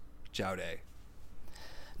was Jaude?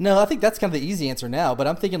 No, I think that's kind of the easy answer now, but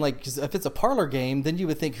I'm thinking, like, 'cause if it's a parlor game, then you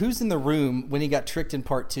would think, who's in the room when he got tricked in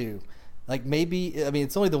part 2? Like, maybe,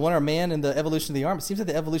 it's only the one-arm man and the evolution of the arm. It seems like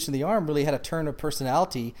the evolution of the arm really had a turn of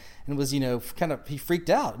personality and was, he freaked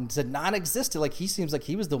out and said non-existent. Like, he seems like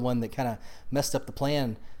he was the one that kind of messed up the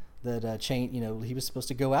plan that he was supposed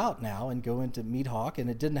to go out now and go into meet Hawk, and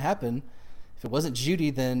it didn't happen. If it wasn't Judy,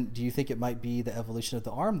 then do you think it might be the evolution of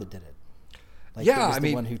the arm that did it? Like, yeah, it was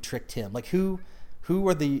the one who tricked him. Like, who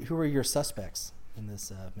are your suspects in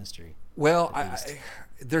this mystery? Well,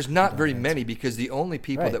 there's not very many, because the only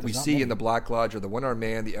people that we see in the Black Lodge are the one-armed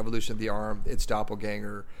man, the evolution of the arm, its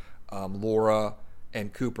doppelganger, Laura,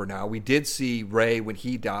 and Cooper. Now, we did see Ray when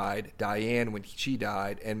he died, Diane when she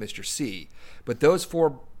died, and Mr. C. But those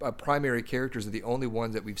 4 primary characters are the only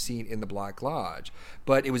ones that we've seen in the Black Lodge.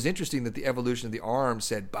 But it was interesting that the evolution of the arm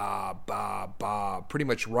said Bob, Bob, Bob, pretty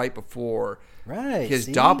much right before his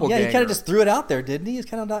doppelganger. Yeah, he kind of just threw it out there, didn't he? It's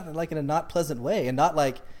kind of not like in a not pleasant way, and not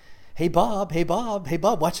like, hey Bob,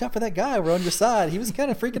 watch out for that guy. We're on your side. He was kind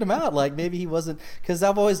of freaking him out. Like, maybe he wasn't, because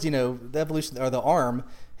I've always, the evolution or the arm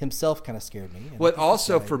himself kind of scared me. What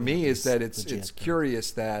also for me is that it's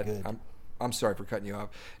curious that I'm sorry for cutting you off,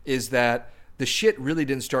 is that the shit really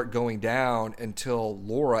didn't start going down until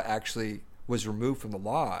Laura actually was removed from the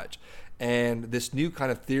lodge. And this new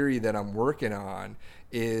kind of theory that I'm working on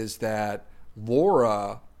is that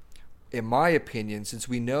Laura, in my opinion, since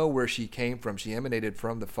we know where she came from, she emanated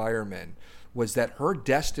from the Fireman, was that her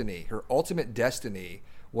destiny, her ultimate destiny,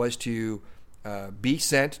 was to be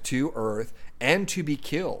sent to Earth and to be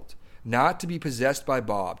killed, not to be possessed by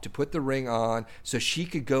Bob, to put the ring on so she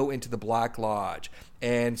could go into the Black Lodge.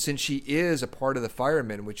 And since she is a part of the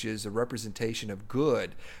Fireman, which is a representation of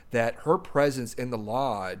good, that her presence in the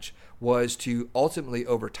lodge was to ultimately,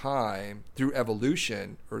 over time, through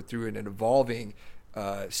evolution or through an evolving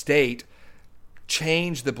state,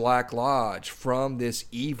 change the Black Lodge from this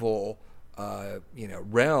evil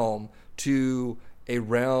realm to a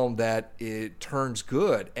realm that it turns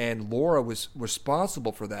good. And Laura was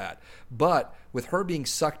responsible for that. But with her being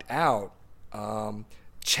sucked out,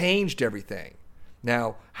 changed everything.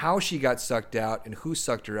 Now, how she got sucked out and who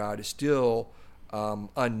sucked her out is still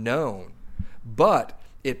unknown. But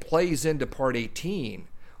it plays into part 18,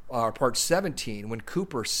 or part 17, when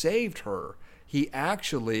Cooper saved her. He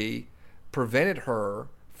actually prevented her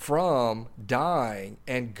from dying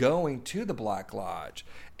and going to the Black Lodge.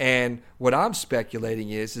 And what I'm speculating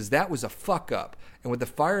is that was a fuck up. And what the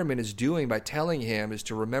fireman is doing by telling him is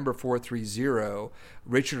to remember 430,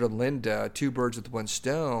 Richard and Linda, two birds with one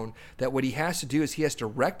stone, that what he has to do is he has to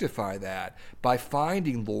rectify that by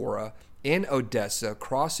finding Laura in Odessa,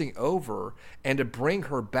 crossing over, and to bring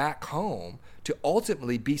her back home to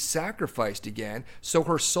ultimately be sacrificed again so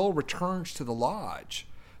her soul returns to the lodge.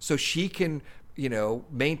 So she can,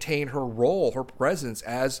 maintain her role, her presence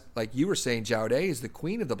as, like you were saying, Jaude is the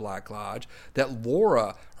queen of the Black Lodge, that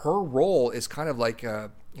Laura, her role is kind of like,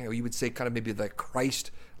 you would say kind of maybe like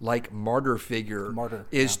Christ-like martyr figure,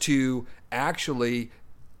 to actually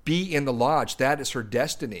be in the lodge. That is her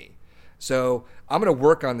destiny. So I'm going to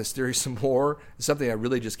work on this theory some more. It's something I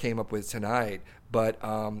really just came up with tonight, but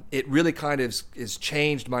it really kind of has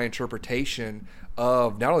changed my interpretation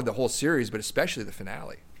of not only the whole series, but especially the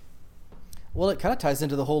finale. Well, it kind of ties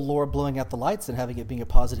into the whole Laura blowing out the lights and having it being a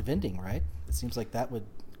positive ending, right? It seems like that would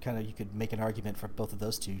you could make an argument for both of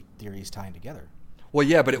those two theories tying together. Well,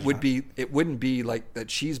 yeah, but it wouldn't be like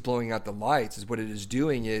that she's blowing out the lights. Is what it is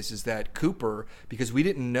doing is that Cooper, because we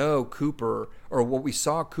didn't know Cooper, or what we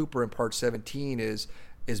saw Cooper in part 17 is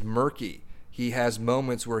murky. He has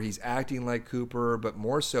moments where he's acting like Cooper, but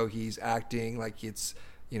more so he's acting like it's,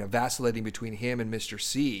 vacillating between him and Mr.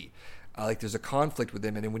 C. Like there's a conflict with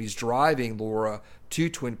him, and then when he's driving Laura to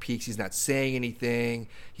Twin Peaks, he's not saying anything.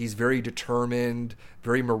 He's very determined,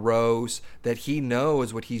 very morose, that he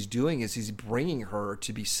knows what he's doing is he's bringing her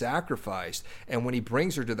to be sacrificed. And when he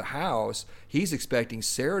brings her to the house, he's expecting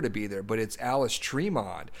Sarah to be there, but it's Alice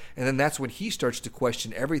Tremont. And then that's when he starts to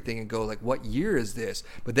question everything and go like, what year is this?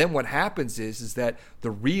 But then what happens is that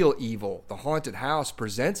the real evil, the haunted house,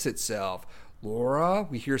 presents itself. Laura,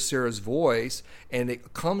 we hear Sarah's voice, and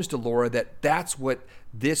it comes to Laura that's what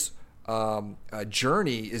this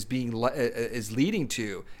journey is leading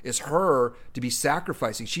to, is her to be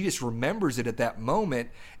sacrificing. She just remembers it at that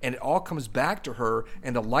moment, and it all comes back to her,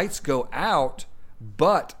 and the lights go out,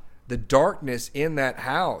 but the darkness in that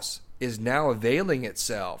house is now availing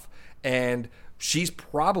itself, and she's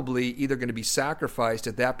probably either going to be sacrificed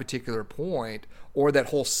at that particular point, or that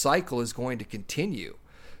whole cycle is going to continue.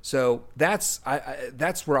 So that's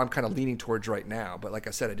where I'm kind of leaning towards right now. But like I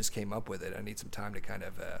said, I just came up with it. I need some time to kind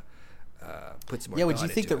of put some more thought into it. Yeah, would you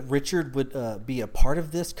think that Richard would be a part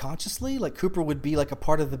of this consciously? Like Cooper would be like a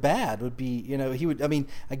part of the bad? Would be, he would. I mean,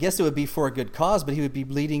 I guess it would be for a good cause, but he would be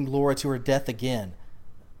leading Laura to her death again.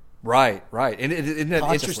 Right. And isn't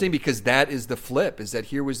that interesting? Because that is the flip, is that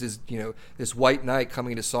here was this, this white knight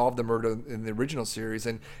coming to solve the murder in the original series,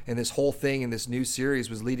 and this whole thing in this new series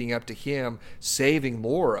was leading up to him saving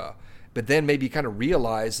Laura, but then maybe kind of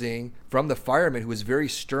realizing from the fireman, who was very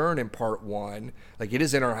stern in part 1, like, it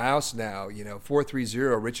is in our house now, 430,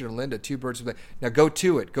 Richard and Linda, two birds with now go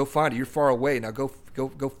to it, go find it, you're far away, now go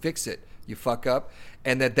fix it, you fuck up.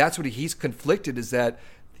 And that's what he's conflicted, is that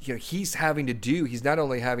he's not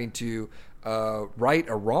only having to right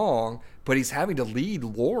a wrong, but he's having to lead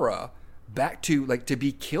Laura back to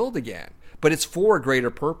be killed again. But it's for a greater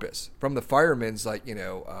purpose from the fireman's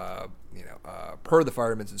per the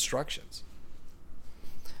fireman's instructions.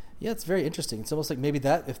 Yeah, it's very interesting. It's almost like maybe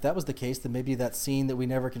that, if that was the case, then maybe that scene that we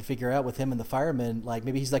never can figure out with him and the fireman, like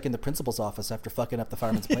maybe he's like in the principal's office after fucking up the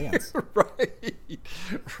fireman's plans. Right.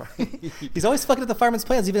 He's always fucking up the fireman's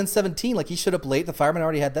plans, even in 17. Like, he showed up late. The fireman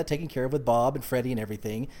already had that taken care of with Bob and Freddie and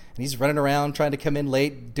everything. And he's running around trying to come in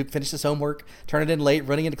late, finish his homework, turn it in late,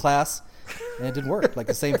 running into class. And it didn't work. Like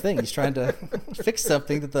the same thing. He's trying to fix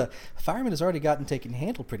something that the fireman has already gotten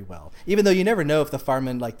handled pretty well. Even though you never know if the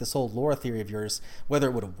fireman, like this whole Laura theory of yours, whether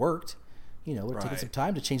it would have worked. It would have taken some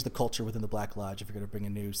time to change the culture within the Black Lodge if you're going to bring a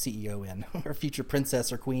new CEO in, or future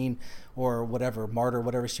princess or queen or whatever, martyr,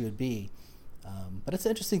 whatever she would be. But it's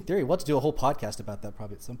an interesting theory. We'll have to do a whole podcast about that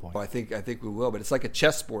probably at some point. Well, I think we will, but it's like a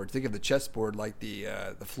chessboard. Think of the chessboard like the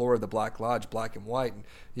floor of the Black Lodge, black and white, and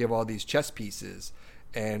you have all these chess pieces.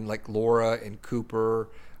 And like Laura and Cooper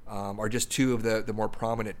are just two of the more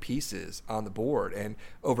prominent pieces on the board. And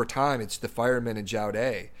over time, it's the firemen and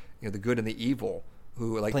Jaude, the good and the evil,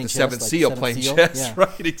 who like playing the Seventh Seal, playing chess. Yeah.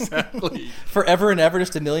 Right, exactly. Forever and ever,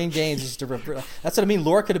 just a million games. That's what I mean.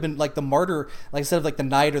 Laura could have been like the martyr, like instead of like the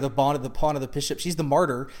knight or the pawn of the bishop. She's the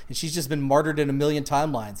martyr, and she's just been martyred in a million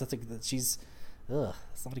timelines. That's like she's. Ugh,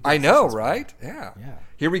 I know, right? Yeah.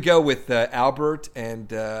 Here we go with Albert and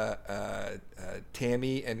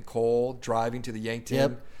Tammy and Cole driving to the Yankton.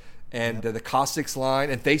 Yep. And the Caustics line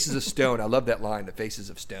and Faces of Stone. I love that line, the Faces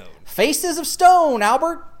of Stone. Faces of Stone,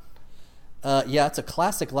 Albert. Yeah, it's a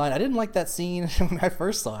classic line. I didn't like that scene when I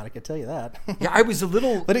first saw it. I can tell you that. Yeah, I was a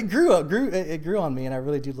little, but it grew on me, and I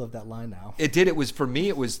really do love that line now. It did. It was for me.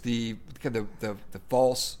 It was the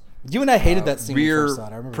false. You and I hated that scene when we rear first saw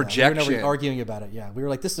it. I remember projection. That. We were arguing about it. Yeah, we were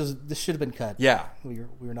like, this should have been cut. Yeah, we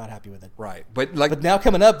were not happy with it. Right, but now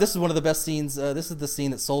coming up, this is one of the best scenes. This is the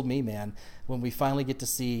scene that sold me, man. When we finally get to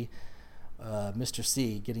see Mr.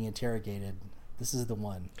 C getting interrogated, this is the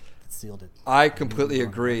one. Sealed it. I completely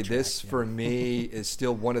agree. This, for me, is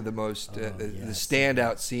still one of the most the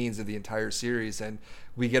standout scenes of the entire series. And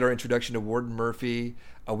we get our introduction to Warden Murphy.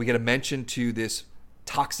 We get a mention to this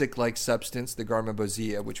toxic-like substance, the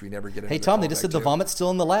garmonbozia, which we never get into. Hey, Tom, they just said the vomit's still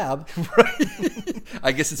in the lab. Right.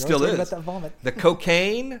 I guess it still is. About that vomit. The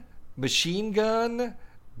cocaine, machine gun,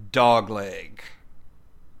 dog leg.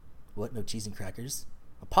 What? No cheese and crackers?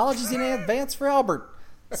 Apologies in advance for Albert.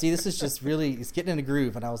 See, this is just really, it's getting in a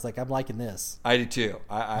groove, and I was like, I'm liking this. I do too.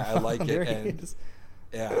 I like it. There And, he is.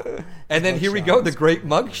 yeah. And then here we go, the great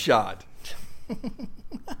mug shot.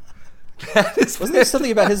 Wasn't there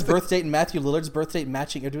something about his birth date and Matthew Lillard's birth date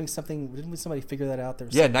matching or doing something? Didn't somebody figure that out?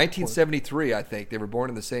 Yeah, 1973, I think. They were born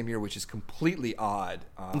in the same year, which is completely odd.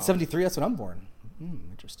 In 73, that's when I'm born.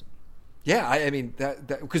 Interesting. Yeah, I mean, that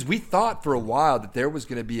because we thought for a while that there was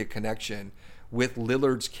going to be a connection with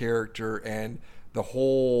Lillard's character and the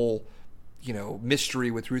whole,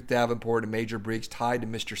 mystery with Ruth Davenport and Major Briggs tied to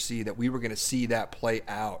Mr. C, that we were going to see that play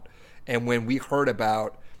out. And when we heard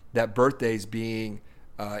about that birthdays being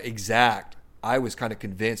exact, I was kind of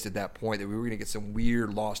convinced at that point that we were going to get some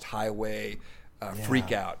weird Lost Highway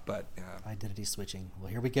freak out. But identity switching.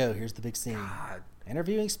 Well, here we go. Here's the big scene. God.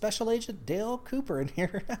 Interviewing Special Agent Dale Cooper in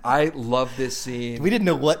here. I love this scene. We didn't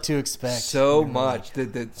know what to expect. So much.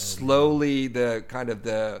 Slowly, the kind of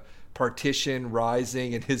the partition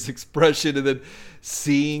rising and his expression, and then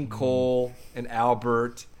seeing Cole and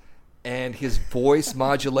Albert and his voice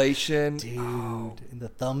modulation. Dude, and the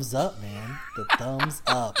thumbs up, man. The thumbs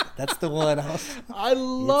up. That's the one. I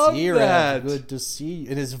love that. Good to see you.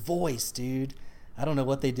 And his voice, dude. I don't know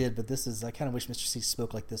what they did, but I kind of wish Mr. C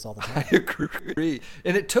spoke like this all the time. I agree.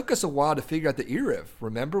 And it took us a while to figure out the yrev.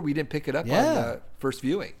 Remember? We didn't pick it up on the first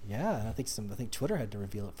viewing. Yeah, and I think Twitter had to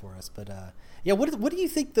reveal it for us. But what do you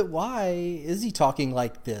think why is he talking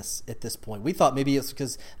like this at this point? We thought maybe it's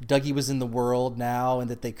because Dougie was in the world now and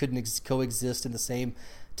that they couldn't coexist in the same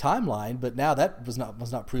timeline, but now that was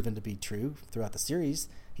not proven to be true throughout the series.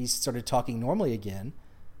 He started talking normally again.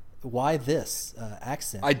 Why this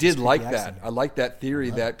accent? I did like that. I like that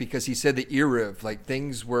theory that because he said the yrev, like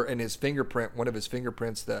things were in his fingerprint, one of his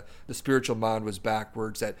fingerprints, the spiritual mind was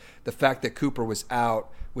backwards, that the fact that Cooper was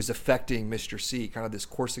out was affecting Mr. C, kind of this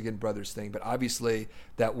Corsican Brothers thing, but obviously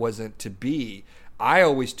that wasn't to be. I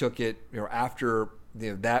always took it, after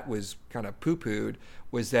that was kind of poo-pooed,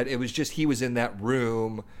 was that it was just he was in that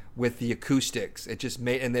room with the acoustics. It just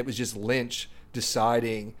made, and it was just Lynch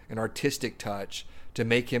deciding an artistic touch to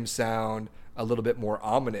make him sound a little bit more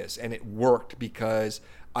ominous. And it worked because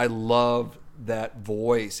I loved that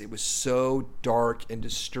voice. It was so dark and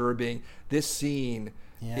disturbing. This scene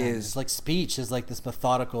is like speech is like this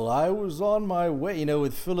methodical, I was on my way,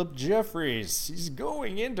 with Philip Jeffries. He's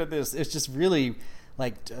going into this. It's just really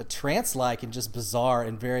like trance-like and just bizarre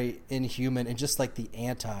and very inhuman and just like the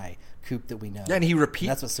anti-Coop that we know. Yeah, and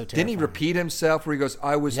that's what's so terrifying. Didn't he repeat himself where he goes,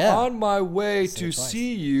 I was on my way to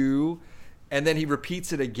see you? And then he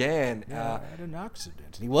repeats it again. I had an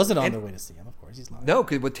accident. And he wasn't on the way to see him, of course. He's not. No,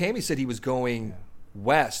 because what Tammy said, he was going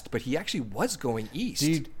west, but he actually was going east.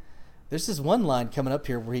 Dude, there's this one line coming up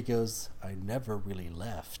here where he goes, I never really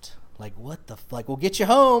left. Like, what the fuck? We'll get you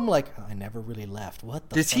home. Like, I never really left. What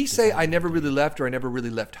the fuck? Does he say, I never really left, or I never really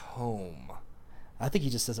left home? I think he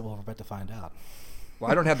just says it, well, we're about to find out.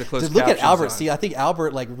 Well, I don't have the closed captions. Look at Albert. On. See, I think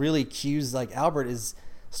Albert, really cues, Albert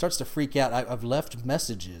starts to freak out. I've left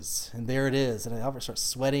messages, and there it is. And Albert starts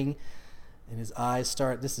sweating, and his eyes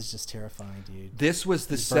start. This is just terrifying, dude. This was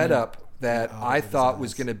the setup that I thought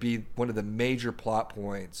was going to be one of the major plot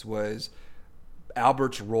points, was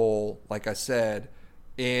Albert's role, like I said,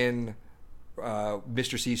 in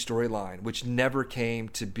Mr. C's storyline, which never came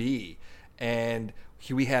to be. And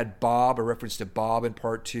we had Bob, a reference to Bob in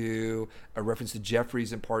part 2, a reference to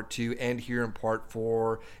Jeffries in part 2, and here in part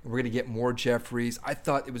 4. And we're going to get more Jeffries. I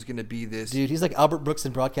thought it was going to be this. Dude, he's like Albert Brooks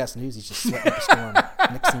in broadcast news. He's just sweating up a storm.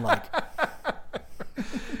 Nixon-like.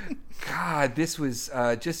 God, this was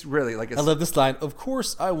just really like I love this line. Of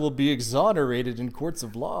course, I will be exonerated in courts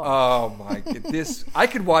of law. Oh, my God. I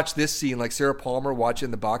could watch this scene like Sarah Palmer watching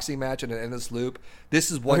the boxing match in an endless loop. This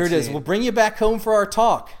is one Here scene. it is. We'll bring you back home for our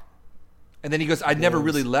talk. And then he goes, I never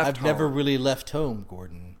really left home. I've never really left home,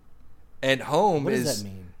 Gordon. And home what is... What does that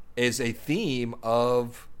mean? is a theme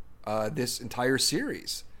of this entire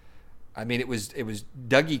series. I mean, it was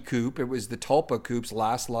Dougie Coop. It was the Tulpa Coop's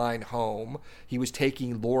last line home. He was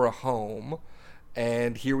taking Laura home.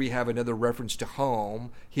 And here we have another reference to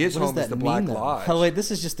home. His home is the Black Lodge. Oh, wait,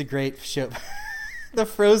 this is just a great show. The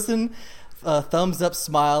frozen thumbs up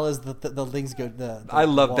smile as the things go. I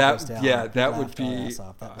love that. Goes down. Yeah, that would be.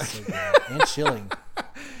 That was so good. And chilling.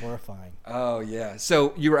 Horrifying. Oh, yeah.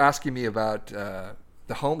 So you were asking me about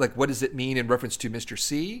the home. Like, what does it mean in reference to Mr.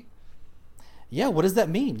 C? Yeah, what does that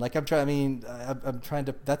mean? Like, I'm trying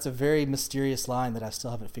to. That's a very mysterious line that I still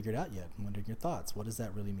haven't figured out yet. I'm wondering your thoughts. What does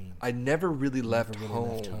that really mean? I never really left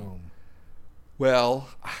home. Well,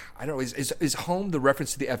 I don't know. Is home the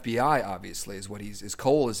reference to the FBI? Obviously, is what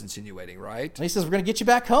Cole is insinuating, right? And he says we're going to get you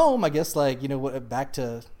back home. I guess, like, back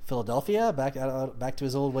to Philadelphia, back to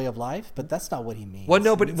his old way of life. But that's not what he means. Well,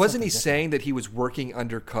 no, but wasn't he saying that he was working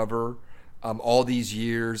undercover all these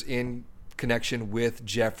years in connection with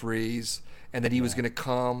Jeffries? And that he was going to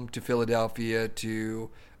come to Philadelphia to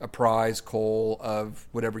apprise Cole of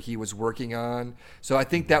whatever he was working on. So I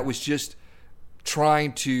think that was just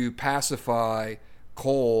trying to pacify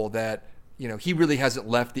Cole that, he really hasn't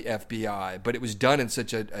left the FBI. But it was done in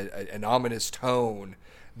such an ominous tone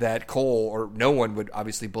that Cole or no one would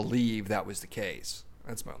obviously believe that was the case.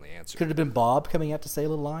 That's my only answer. Could it have been Bob coming out to say a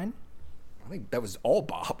little line? I think that was all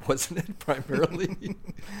Bob, wasn't it, primarily?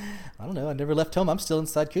 I don't know. I never left home. I'm still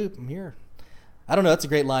inside Coop. I'm here. I don't know. That's a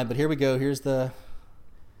great line, but here we go. Here's the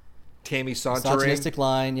Tammy sauntering. Misogynistic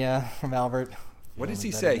line, from Albert. What does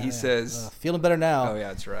he say? He says... feeling better now. Oh, yeah,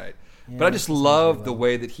 that's right. Yeah, but I just love the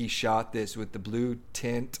way that he shot this with the blue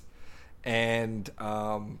tint and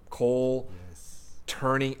Cole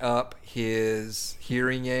turning up his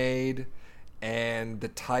hearing aid and the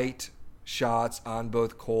tight shots on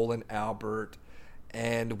both Cole and Albert.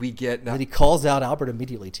 And we get... And he calls out Albert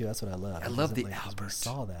immediately, too. That's what I love. I love the Albert. I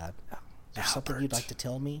saw that. Is there something you'd like to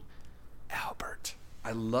tell me? Albert.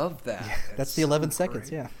 I love that. Yeah, that's the 11 seconds,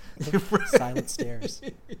 great. Right. Silent stares.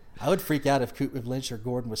 I would freak out if Lynch or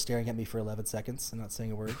Gordon was staring at me for 11 seconds and not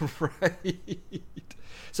saying a word. Right.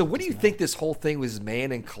 So what do you think this whole thing with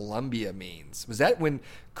Man in Colombia means? Was that when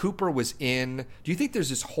Cooper was in? Do you think there's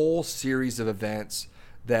this whole series of events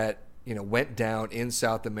that, went down in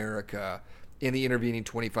South America in the intervening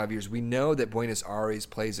 25 years? We know that Buenos Aires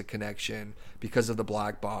plays a connection because of the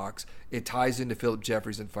black box. It ties into Philip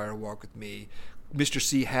Jeffries and Fire Walk With Me. Mr.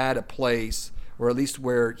 C had a place, or at least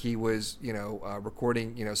where he was,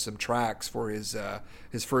 recording, some tracks for his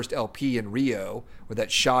first LP in Rio, with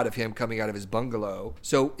that shot of him coming out of his bungalow.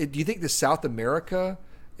 So do you think the South America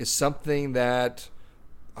is something that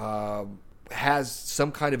has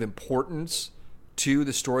some kind of importance to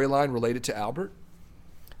the storyline related to Albert?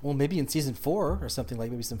 Well, maybe in season 4 or something, like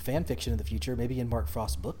maybe some fan fiction in the future, maybe in Mark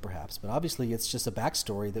Frost's book perhaps. But obviously it's just a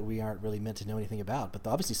backstory that we aren't really meant to know anything about. But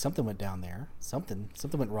obviously something went down there. Something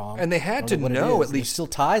went wrong. And they had to know at least. There's still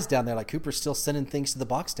ties down there. Like Cooper's still sending things to the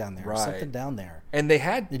box down there. Right. Something down there. And they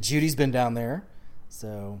had. And Judy's been down there.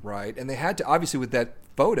 So. Right. And they had to, obviously with that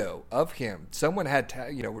photo of him, someone had,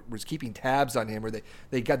 was keeping tabs on him, or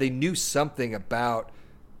they knew something about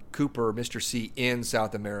Cooper, Mr. C, in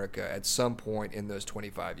South America at some point in those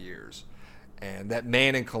 25 years. And that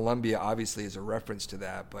Man in Colombia obviously is a reference to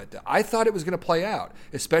that. But I thought it was going to play out,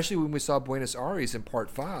 especially when we saw Buenos Aires in part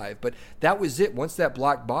 5. But that was it. Once that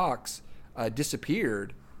black box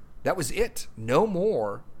disappeared, that was it. No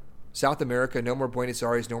more South America, no more Buenos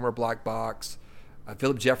Aires, no more black box.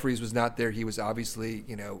 Philip Jeffries was not there. He was obviously,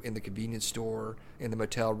 in the convenience store, in the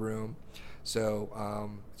motel room.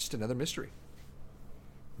 So just another mystery.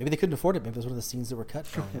 Maybe they couldn't afford it. Maybe it was one of the scenes that were cut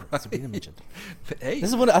from right. Sabrina mentioned. Hey.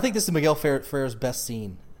 I think this is Miguel Ferrer's best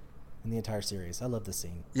scene in the entire series. I love this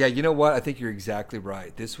scene. Yeah, you know what? I think you're exactly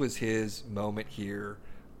right. This was his moment here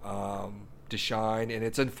to shine, and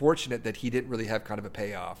it's unfortunate that he didn't really have kind of a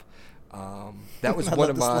payoff. That was one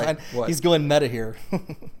of my... What? He's going meta here.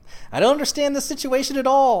 I don't understand the situation at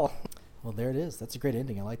all. Well, there it is. That's a great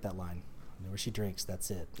ending. I like that line. Where she drinks,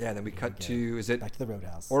 that's it. Yeah, then we cut to, is it? Back to the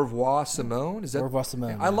Roadhouse. Au revoir, Simone? Is that? Au revoir,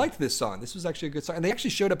 Simone. I liked this song. This was actually a good song. And they actually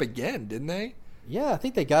showed up again, didn't they? Yeah, I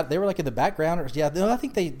think they were like in the background. I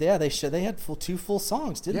think they had two full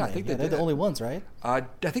songs, didn't they? Yeah, I think they're the only ones, right? I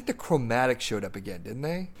think the Chromatic showed up again, didn't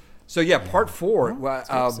they? So yeah, part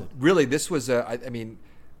 4. Really, this was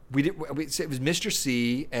it was Mr.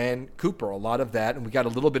 C and Cooper, a lot of that, and we got a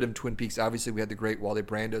little bit of Twin Peaks. Obviously, we had the great Wally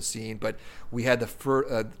Brando scene, but we had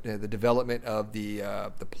the development of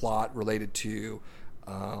the plot related to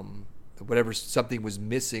whatever something was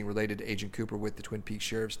missing related to Agent Cooper with the Twin Peaks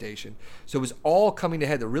Sheriff Station. So it was all coming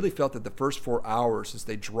ahead. I really felt that the first 4 hours since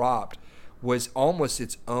they dropped was almost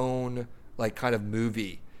its own like kind of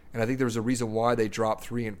movie. And I think there was a reason why they dropped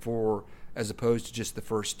 3 and 4 as opposed to just the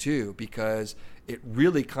first 2, because it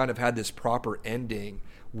really kind of had this proper ending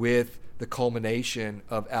with the culmination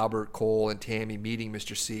of Albert, Cole, and Tammy meeting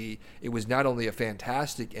Mr. C. It was not only a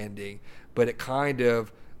fantastic ending, but it kind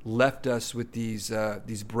of left us with these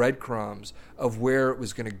breadcrumbs of where it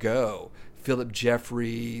was going to go. Philip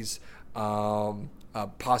Jeffries,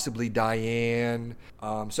 possibly Diane.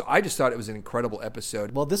 So I just thought it was an incredible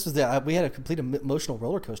episode. Well, this was we had a complete emotional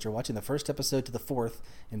roller coaster watching the first episode to the fourth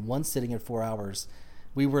in one sitting in 4 hours.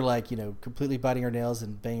 We were like, completely biting our nails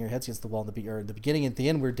and banging our heads against the wall in the beginning. And at the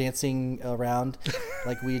end, we were dancing around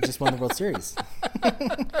like we just won the World Series in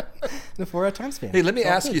a 4-hour time span. Hey, let me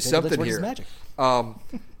ask you David something Lynch here. Magic.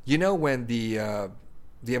 When the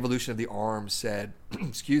evolution of the arms said,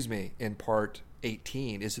 excuse me, in part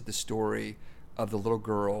 18, is it the story of the little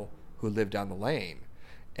girl who lived down the lane?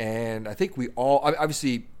 And I think we all,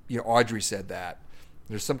 obviously, Audrey said that.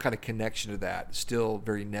 There's some kind of connection to that, still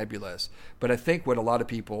very nebulous. But I think what a lot of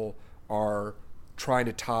people are trying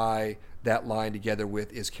to tie that line together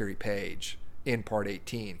with is Carrie Page in part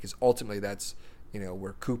 18, because ultimately that's,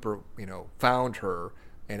 where Cooper, found her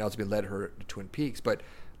and ultimately led her to Twin Peaks. But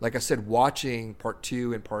like I said, watching part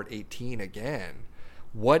 2 and part 18 again,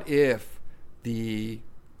 what if the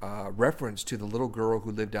reference to the little girl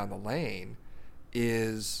who lived down the lane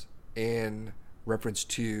is in reference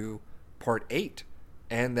to part 8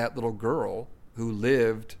 and that little girl who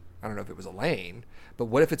lived, I don't know if it was a lane, but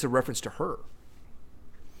what if it's a reference to her?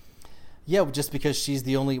 Yeah, just because she's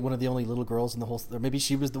one of the only little girls in the whole. Or maybe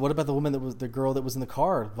she was. What about the woman that was the girl that was in the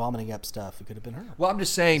car vomiting up stuff? It could have been her. Well, I'm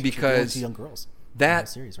just saying because young girls that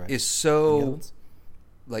series, right? is so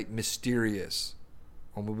like mysterious.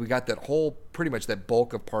 We got that whole, pretty much that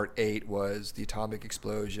bulk of part 8 was the atomic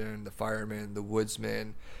explosion, the fireman, the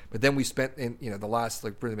woodsman. But then we spent the last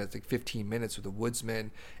pretty much 15 minutes with the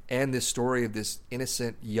woodsman and this story of this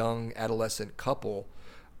innocent young adolescent couple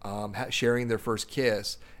sharing their first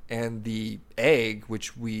kiss, and the egg,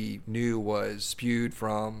 which we knew was spewed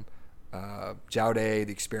from Jaude,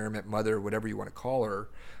 the experiment mother, whatever you want to call her,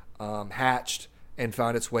 hatched and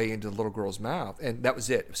found its way into the little girl's mouth. And that was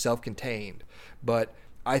it, self-contained. But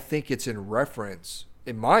I think it's in reference,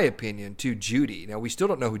 in my opinion, to Judy. Now, we still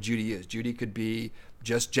don't know who Judy is. Judy could be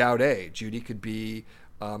just Jaude. Judy could be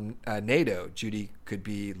NATO. Judy could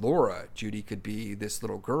be Laura. Judy could be this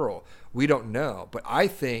little girl. We don't know. But I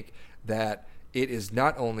think that it is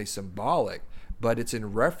not only symbolic, but it's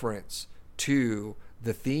in reference to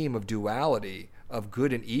the theme of duality, of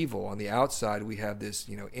good and evil. On the outside, we have this,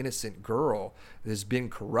 innocent girl that has been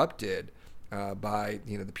corrupted by,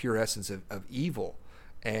 the pure essence of evil.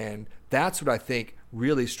 And that's what I think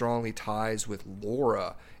really strongly ties with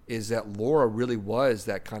Laura, is that Laura really was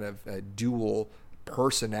that kind of dual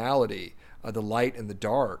personality, the light and the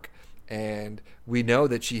dark. And we know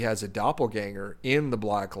that she has a doppelganger in the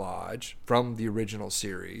Black Lodge from the original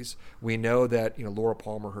series. We know that, Laura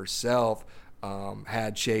Palmer herself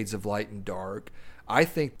had shades of light and dark. I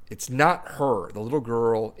think it's not her. The little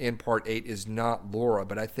girl in part 8 is not Laura,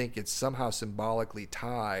 but I think it's somehow symbolically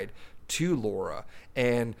tied to Laura.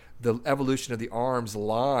 And the evolution of the arms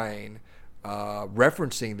line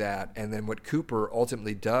referencing that, and then what Cooper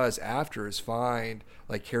ultimately does after is find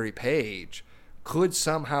like Carrie Page, could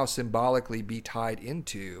somehow symbolically be tied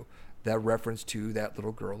into that reference to that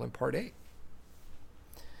little girl in part 8.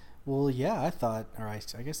 Well, yeah, I thought, or I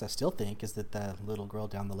guess I still think, is that the little girl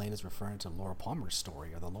down the lane is referring to Laura Palmer's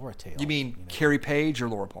story, or the Laura tale. You mean Carrie Page or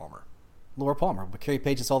Laura Palmer? Laura Palmer, but Carrie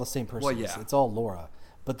Page is all the same person. Well, yeah. It's all Laura.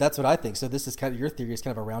 But that's what I think. So this is kind of, your theory is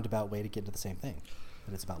kind of a roundabout way to get into the same thing.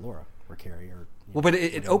 But it's about Laura or Carrie or... Well, but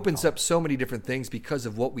it opens up so many different things because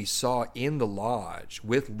of what we saw in the lodge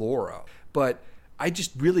with Laura. But I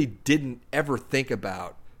just really didn't ever think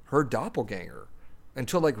about her doppelganger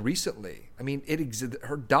until like recently. I mean,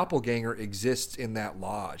 her doppelganger exists in that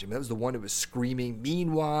lodge. I mean, that was the one who was screaming,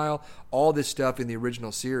 meanwhile, all this stuff in the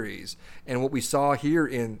original series. And what we saw here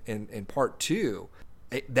in part 2,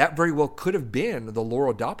 that very well could have been the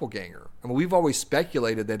Laura doppelganger. I mean, we've always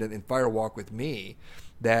speculated that in Fire Walk with Me,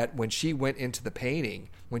 that when she went into the painting,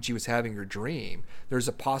 when she was having her dream, there's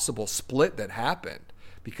a possible split that happened,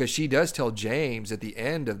 because she does tell James at the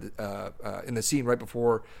end of in the scene right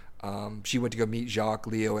before she went to go meet Jacques,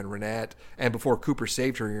 Leo, and Renette, and before Cooper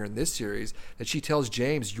saved her here in this series, that she tells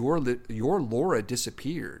James, your Laura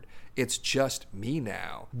disappeared. It's just me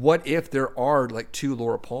now. What if there are like 2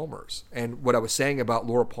 Laura Palmers? And what I was saying about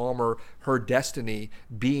Laura Palmer, her destiny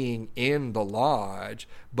being in the lodge,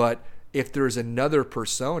 but if there's another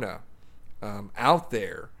persona out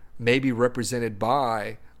there, maybe represented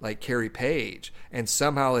by like Carrie Page, and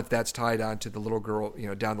somehow if that's tied on to the little girl,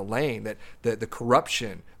 down the lane, that the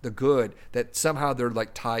corruption, the good, that somehow they're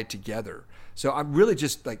like tied together. So I'm really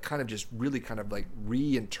just like kind of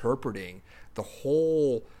reinterpreting the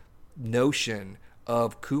whole notion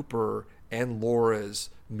of Cooper and Laura's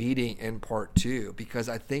meeting in part 2, because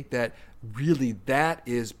I think that really that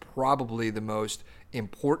is probably the most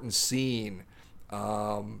important scene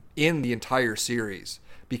in the entire series.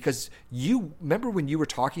 Because you remember when you were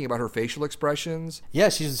talking about her facial expressions? Yeah,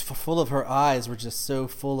 she was full of, her eyes were just so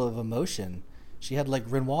full of emotion. She had like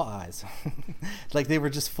Renoir eyes. Like they were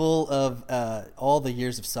just full of all the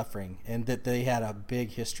years of suffering, and that they had a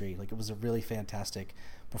big history. Like it was a really fantastic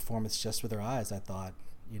performance just with her eyes, I thought,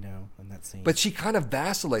 in that scene. But she kind of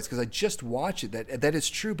vacillates, because I just watched it. That is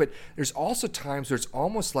true, but there's also times where it's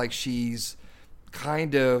almost like she's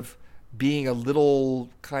kind of being a little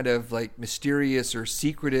kind of like mysterious or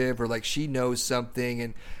secretive, or like she knows something,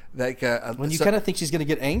 and like when you kind of think she's going to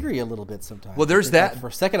get angry a little bit sometimes. Well, there's that. For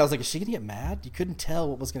a second, I was like, is she going to get mad? You couldn't tell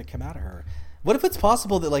what was going to come out of her. What if it's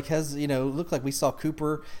possible that like has looked like we saw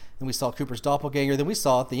Cooper and we saw Cooper's doppelganger, then we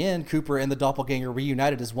saw at the end Cooper and the doppelganger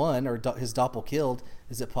reunited as one, or his doppel killed?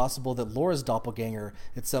 Is it possible that Laura's doppelganger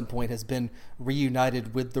at some point has been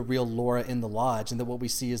reunited with the real Laura in the lodge, and that what we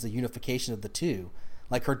see is the unification of the two?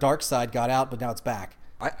 Like her dark side got out, but now it's back.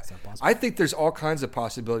 I think there's all kinds of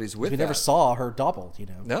possibilities with that. We never saw her doppel,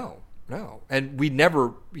 No. And we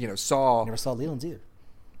never, saw... Never saw Leland's either.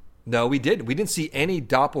 No, we didn't. We didn't see any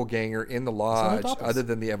doppelganger in the lodge other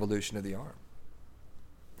than the evolution of the arm.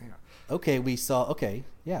 Yeah. Okay, we saw... Okay,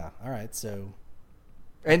 yeah, all right, so...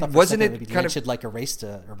 And wasn't it maybe kind Lynch of... had like erased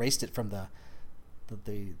it from the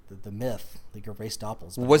myth, like erased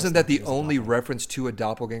doppels. Wasn't that the only reference to a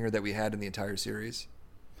doppelganger that we had in the entire series?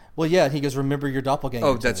 Well, yeah, he goes, remember your doppelganger.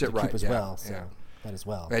 Oh, that's it, right. Coop as well, so yeah. that as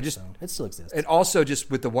well. So it still exists. And also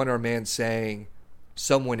just with the one-armed man saying,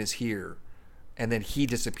 someone is here, and then he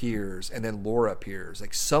disappears, and then Laura appears.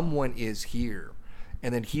 Like, someone is here,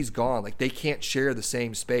 and then he's gone. Like, they can't share the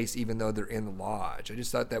same space even though they're in the lodge. I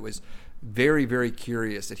just thought that was very, very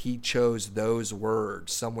curious that he chose those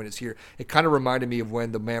words, someone is here. It kind of reminded me of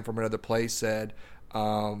when the man from another place said,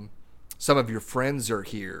 some of your friends are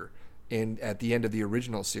here, at the end of the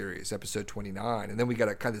original series, episode 29. And then we got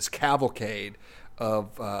a kind of this cavalcade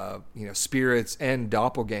of spirits and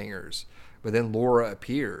doppelgangers. But then Laura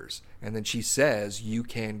appears, and then she says, you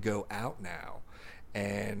can go out now.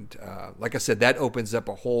 And like I said, that opens up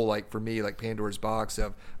a whole, like for me, like Pandora's box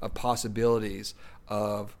of possibilities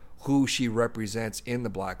of who she represents in the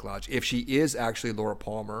Black Lodge. If she is actually Laura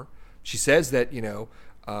Palmer, she says that,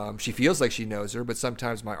 she feels like she knows her, but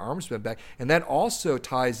sometimes my arms bend back. And that also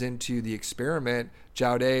ties into the experiment,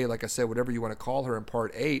 Jaude, like I said, whatever you want to call her in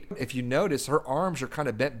part 8. If you notice, her arms are kind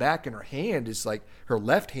of bent back, and her hand is like, her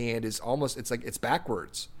left hand is almost, it's like it's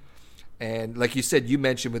backwards. And like you said, you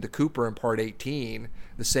mentioned with the Cooper in part 18,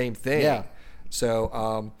 the same thing. Yeah.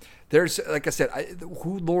 So there's, like I said,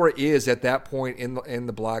 who Laura is at that point in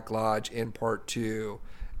the Black Lodge in part 2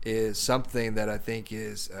 is something that I think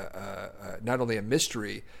is not only a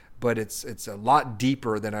mystery, but it's a lot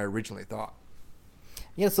deeper than I originally thought.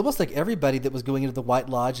 Yeah, it's almost like everybody that was going into the White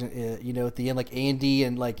Lodge, at the end, like Andy,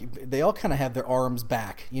 and like they all kind of have their arms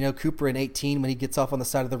back. Cooper in 18, when he gets off on the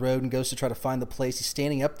side of the road and goes to try to find the place, he's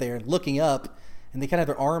standing up there and looking up, and they kind of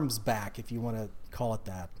have their arms back, if you want to call it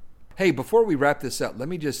that. Hey, before we wrap this up, let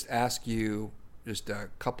me just ask you just a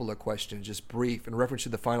couple of questions, just brief, in reference to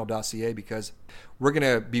the final dossier, because we're going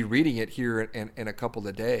to be reading it here in a couple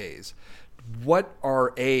of days. What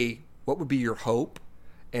would be your hope?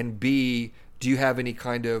 And B, do you have any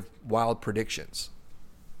kind of wild predictions?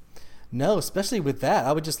 No, especially with that.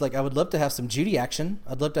 I would love to have some Judy action.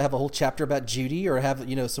 I'd love to have a whole chapter about Judy, or have,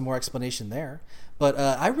 some more explanation there. But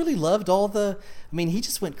I really loved he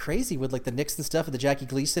just went crazy with like the Nixon stuff and the Jackie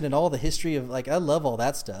Gleason and all the history of, like, I love all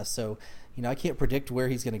that stuff. So, I can't predict where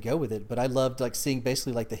he's going to go with it, but I loved like seeing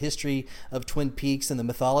basically like the history of Twin Peaks and the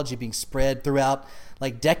mythology being spread throughout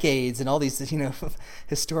like decades, and all these,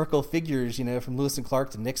 historical figures, from Lewis and Clark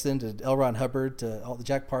to Nixon to L. Ron Hubbard to all the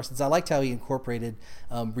Jack Parsons. I liked how he incorporated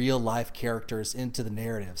real life characters into the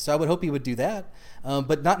narrative. So I would hope he would do that,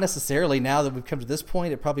 but not necessarily now that we've come to this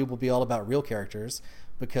point. It probably will be all about real characters,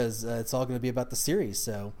 because it's all going to be about the series.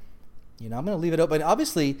 So, I'm going to leave it open.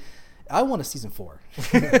 Obviously, I want a season 4,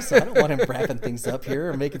 so I don't want him wrapping things up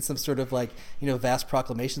here or making some sort of like, vast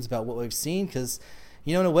proclamations about what we've seen, because,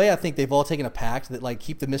 You know, in a way, I think they've all taken a pact that, like,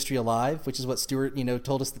 keep the mystery alive, which is what Stewart,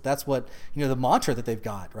 told us that's what, the mantra that they've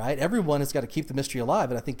got, right? Everyone has got to keep the mystery alive,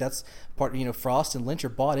 and I think that's part, Frost and Lynch are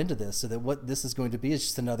bought into this, so that what this is going to be is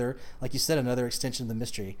just another, like you said, another extension of the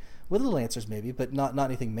mystery, with little answers maybe, but not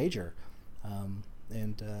anything major.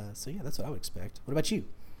 So yeah, that's what I would expect. What about you?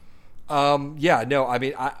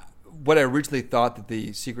 What I originally thought that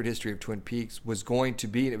the Secret History of Twin Peaks was going to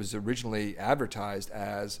be, and it was originally advertised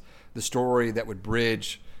as the story that would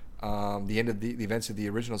bridge the end of the events of the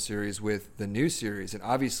original series with the new series. And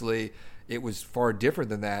obviously it was far different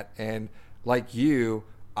than that. And like you,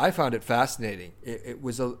 I found it fascinating. It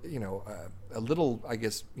was a little, I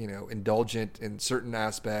guess, indulgent in certain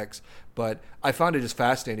aspects, but I found it just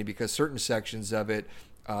fascinating because certain sections of it,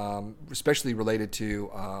 especially related to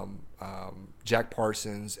Jack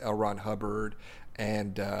Parsons, L. Ron Hubbard,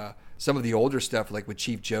 and some of the older stuff like with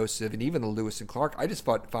Chief Joseph and even the Lewis and Clark, I just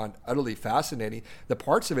found utterly fascinating. The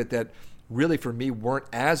parts of it that really for me weren't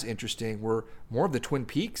as interesting were more of the Twin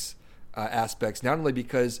Peaks aspects, not only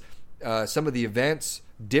because some of the events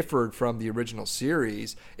differed from the original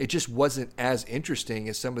series, it just wasn't as interesting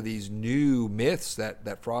as some of these new myths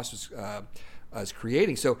that Frost was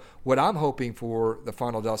creating. So what I'm hoping for the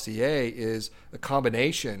final dossier is a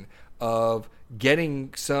combination of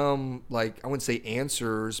getting some, like, I wouldn't say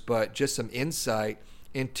answers, but just some insight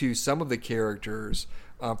into some of the characters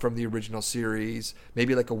from the original series,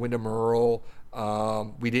 maybe like a Wyndham Earle.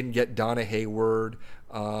 We didn't get Donna Hayward.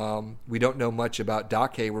 We don't know much about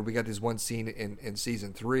Doc Hayward. We got this one scene in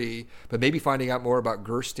season 3, but maybe finding out more about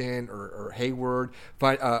Gersten or Hayward,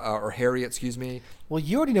 or Harriet, excuse me. Well,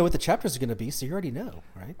 you already know what the chapters are going to be, so you already know,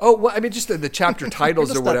 right? Oh, well, I mean, just the chapter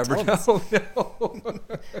titles or whatever. No.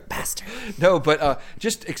 Bastard. No, but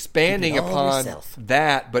just expanding upon yourself.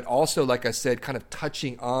 that, but also, like I said, kind of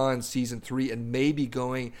touching on season 3 and maybe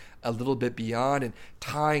going a little bit beyond and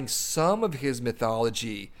tying some of his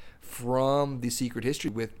mythology from the Secret History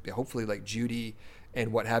with hopefully like Judy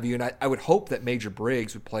and what have you. And I would hope that Major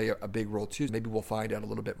Briggs would play a big role too. Maybe we'll find out a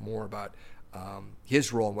little bit more about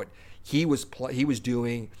his role and what he was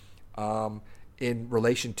doing in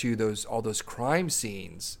relation to all those crime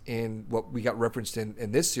scenes in what we got referenced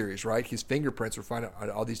in this series, right? His fingerprints were found on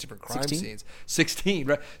all these different crime 16? scenes. 16,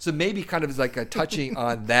 right? So maybe kind of like a touching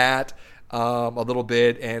on that a little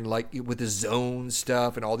bit, and like with the zone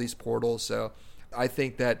stuff and all these portals. So I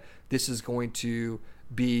think that this is going to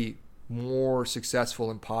be more successful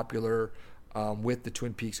and popular with the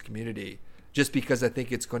Twin Peaks community, just because I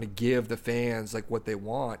think it's going to give the fans like what they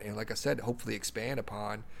want, and like I said, hopefully expand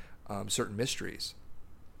upon certain mysteries.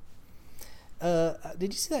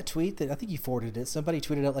 Did you see that tweet that I think you forwarded it? Somebody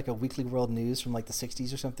tweeted out like a Weekly World News from like the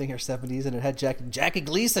 60s or something, or 70s, and it had Jackie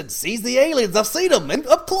Gleason sees the aliens. I've seen them and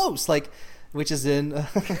up close, which is in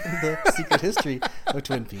the Secret History of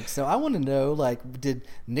Twin Peaks. So I want to know, like, did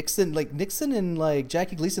Nixon and like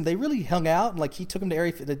Jackie Gleason, they really hung out and like he took them to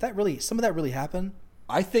Area? Did some of that really happen?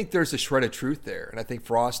 I think there's a shred of truth there, and I think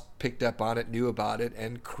Frost picked up on it, knew about it,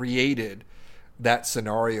 and created that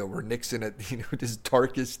scenario where Nixon at his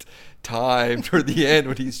darkest time toward the end,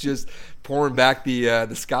 when he's just pouring back the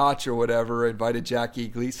scotch or whatever, invited Jackie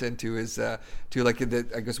Gleason to his to like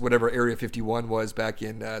I guess whatever Area 51 was back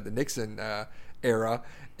in the Nixon era,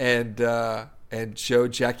 and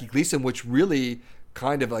showed Jackie Gleason, which really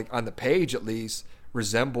kind of like on the page at least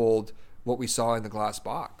resembled what we saw in the glass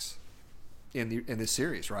box in this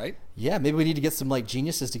series, right? Yeah, maybe we need to get some like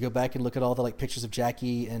geniuses to go back and look at all the like pictures of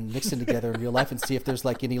Jackie and Nixon together in real life and see if there's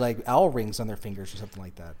like any like owl rings on their fingers or something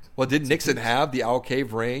like that. Well, did Nixon have the owl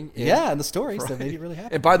cave ring? In the story, right. So maybe it really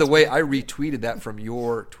happened. And by the way, I retweeted that from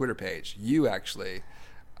your Twitter page. You actually.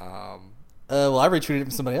 Well, I retweeted it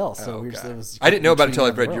from somebody else. So okay. I didn't know about it until I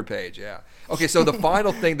read your page. Yeah. Okay, so the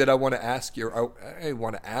final thing that I want to ask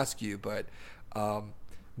you, but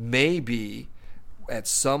maybe at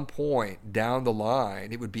some point down the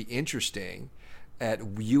line, it would be interesting that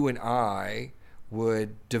you and I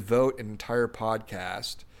would devote an entire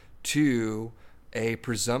podcast to a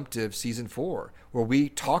presumptive season 4, where we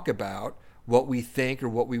talk about what we think or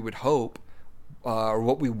what we would hope or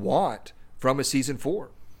what we want from a season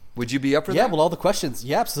 4. Would you be up for that? Yeah, well, all the questions.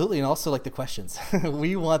 Yeah, absolutely. And also, like, the questions.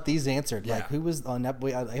 We want these answered. Yeah. Like, who was on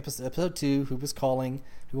episode 2, who was calling,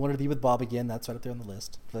 who wanted to be with Bob again. That's right up there on the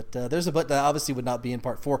list. But there's a but that obviously would not be in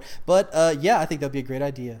part 4. But, yeah, I think that would be a great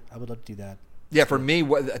idea. I would love to do that. Yeah, for me,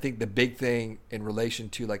 I think the big thing in relation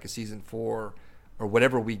to, like, a season 4 or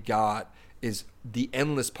whatever we got is the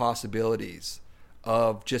endless possibilities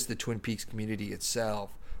of just the Twin Peaks community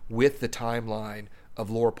itself with the timeline of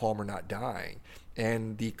Laura Palmer not dying.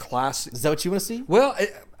 And the classic... Is that what you want to see? Well,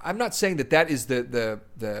 I'm not saying that is the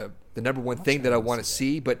number one thing that I want to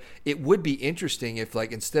see, but it would be interesting if,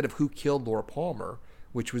 like, instead of who killed Laura Palmer,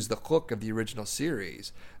 which was the hook of the original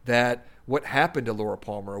series, that what happened to Laura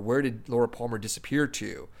Palmer? Where did Laura Palmer disappear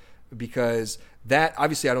to? Because that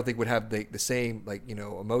obviously I don't think would have the same, like,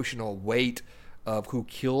 emotional weight of who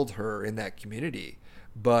killed her in that community,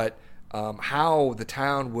 but how the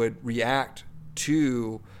town would react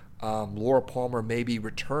to Laura Palmer maybe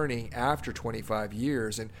returning after 25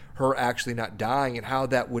 years and her actually not dying, and how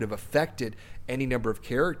that would have affected any number of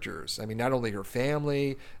characters. I mean, not only her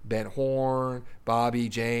family, Ben Horn, Bobby,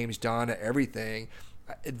 James, Donna, everything.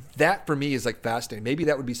 That for me is like fascinating. Maybe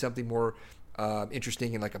that would be something more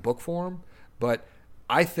interesting in like a book form, but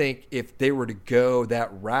I think if they were to go that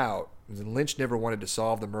route, and Lynch never wanted to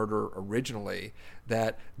solve the murder originally,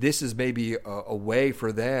 that this is maybe a way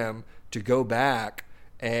for them to go back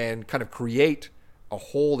and kind of create a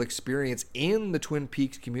whole experience in the Twin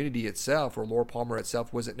Peaks community itself, where Laura Palmer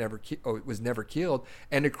itself was never killed,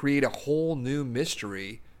 and to create a whole new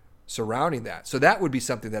mystery surrounding that. So that would be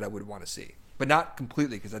something that I would want to see, but not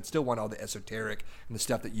completely, because I'd still want all the esoteric and the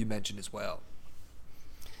stuff that you mentioned as well.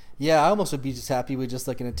 Yeah, I almost would be just happy with just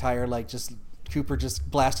like an entire, like, just Cooper just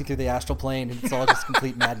blasting through the astral plane, and it's all just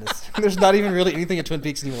complete madness. There's not even really anything at Twin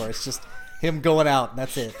Peaks anymore. It's just him going out, and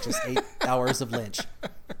that's it. Just 8 hours of Lynch.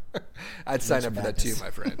 I'd sign up for that too, my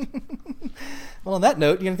friend. Well, on that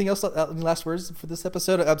note, you have anything else, any last words for this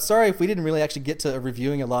episode? I'm sorry if we didn't really actually get to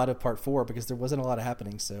reviewing a lot of part 4, because there wasn't a lot of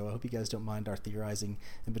happening, so I hope you guys don't mind our theorizing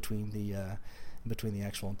in between the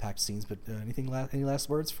actual impact scenes. But any last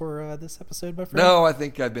words for this episode, my friend? No, I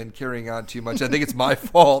think I've been carrying on too much. I think it's my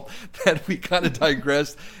fault that we kind of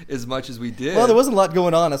digressed as much as we did. Well, there wasn't a lot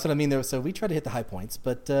going on. That's what I mean. So we tried to hit the high points.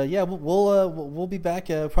 But yeah, we'll be back.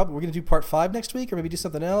 Probably we're going to do part 5 next week, or maybe do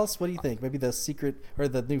something else. What do you think? Maybe the secret or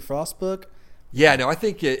the new Frost book? Yeah, no, I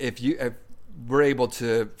think if we're able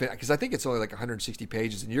to, because I think it's only like 160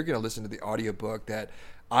 pages, and you're going to listen to the audiobook, that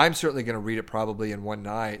I'm certainly going to read it probably in one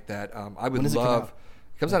night. That I would love.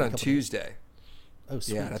 It comes out on Tuesday. Oh,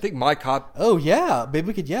 sweet. Yeah, and I think my cop. Oh yeah, maybe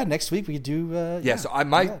we could. Yeah, next week we could do. Yeah, so I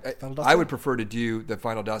might. I would prefer to do the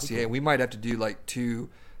final dossier, and we might have to do like 2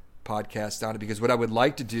 podcasts on it, because what I would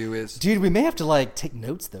like to do is, dude, we may have to like take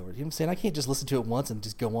notes though. You know what I'm saying? I can't just listen to it once and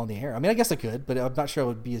just go on the air. I mean, I guess I could, but I'm not sure it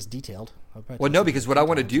would be as detailed. Well, no, because what I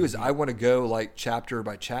want to do is I want to go like chapter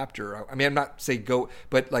by chapter. I mean, I'm not saying go,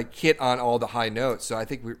 but like hit on all the high notes. So I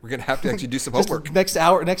think we're going to have to actually do some homework. Next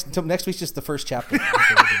week's just the first chapter.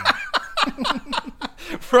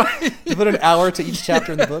 Right. You put an hour to each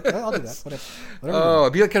chapter in the book. I'll do that. Whatever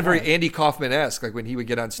it'd be like kind of very Andy Kaufman-esque, like when he would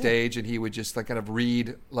get on stage and he would just like kind of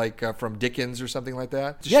read like from Dickens or something like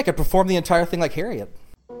that. Yeah, I could perform the entire thing like Harriet.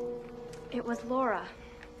 It was Laura,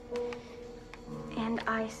 and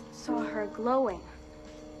I saw her glowing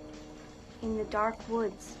in the dark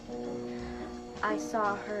woods. I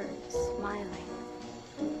saw her smiling.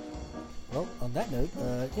 Well, on that note,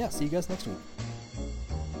 yeah, see you guys next week.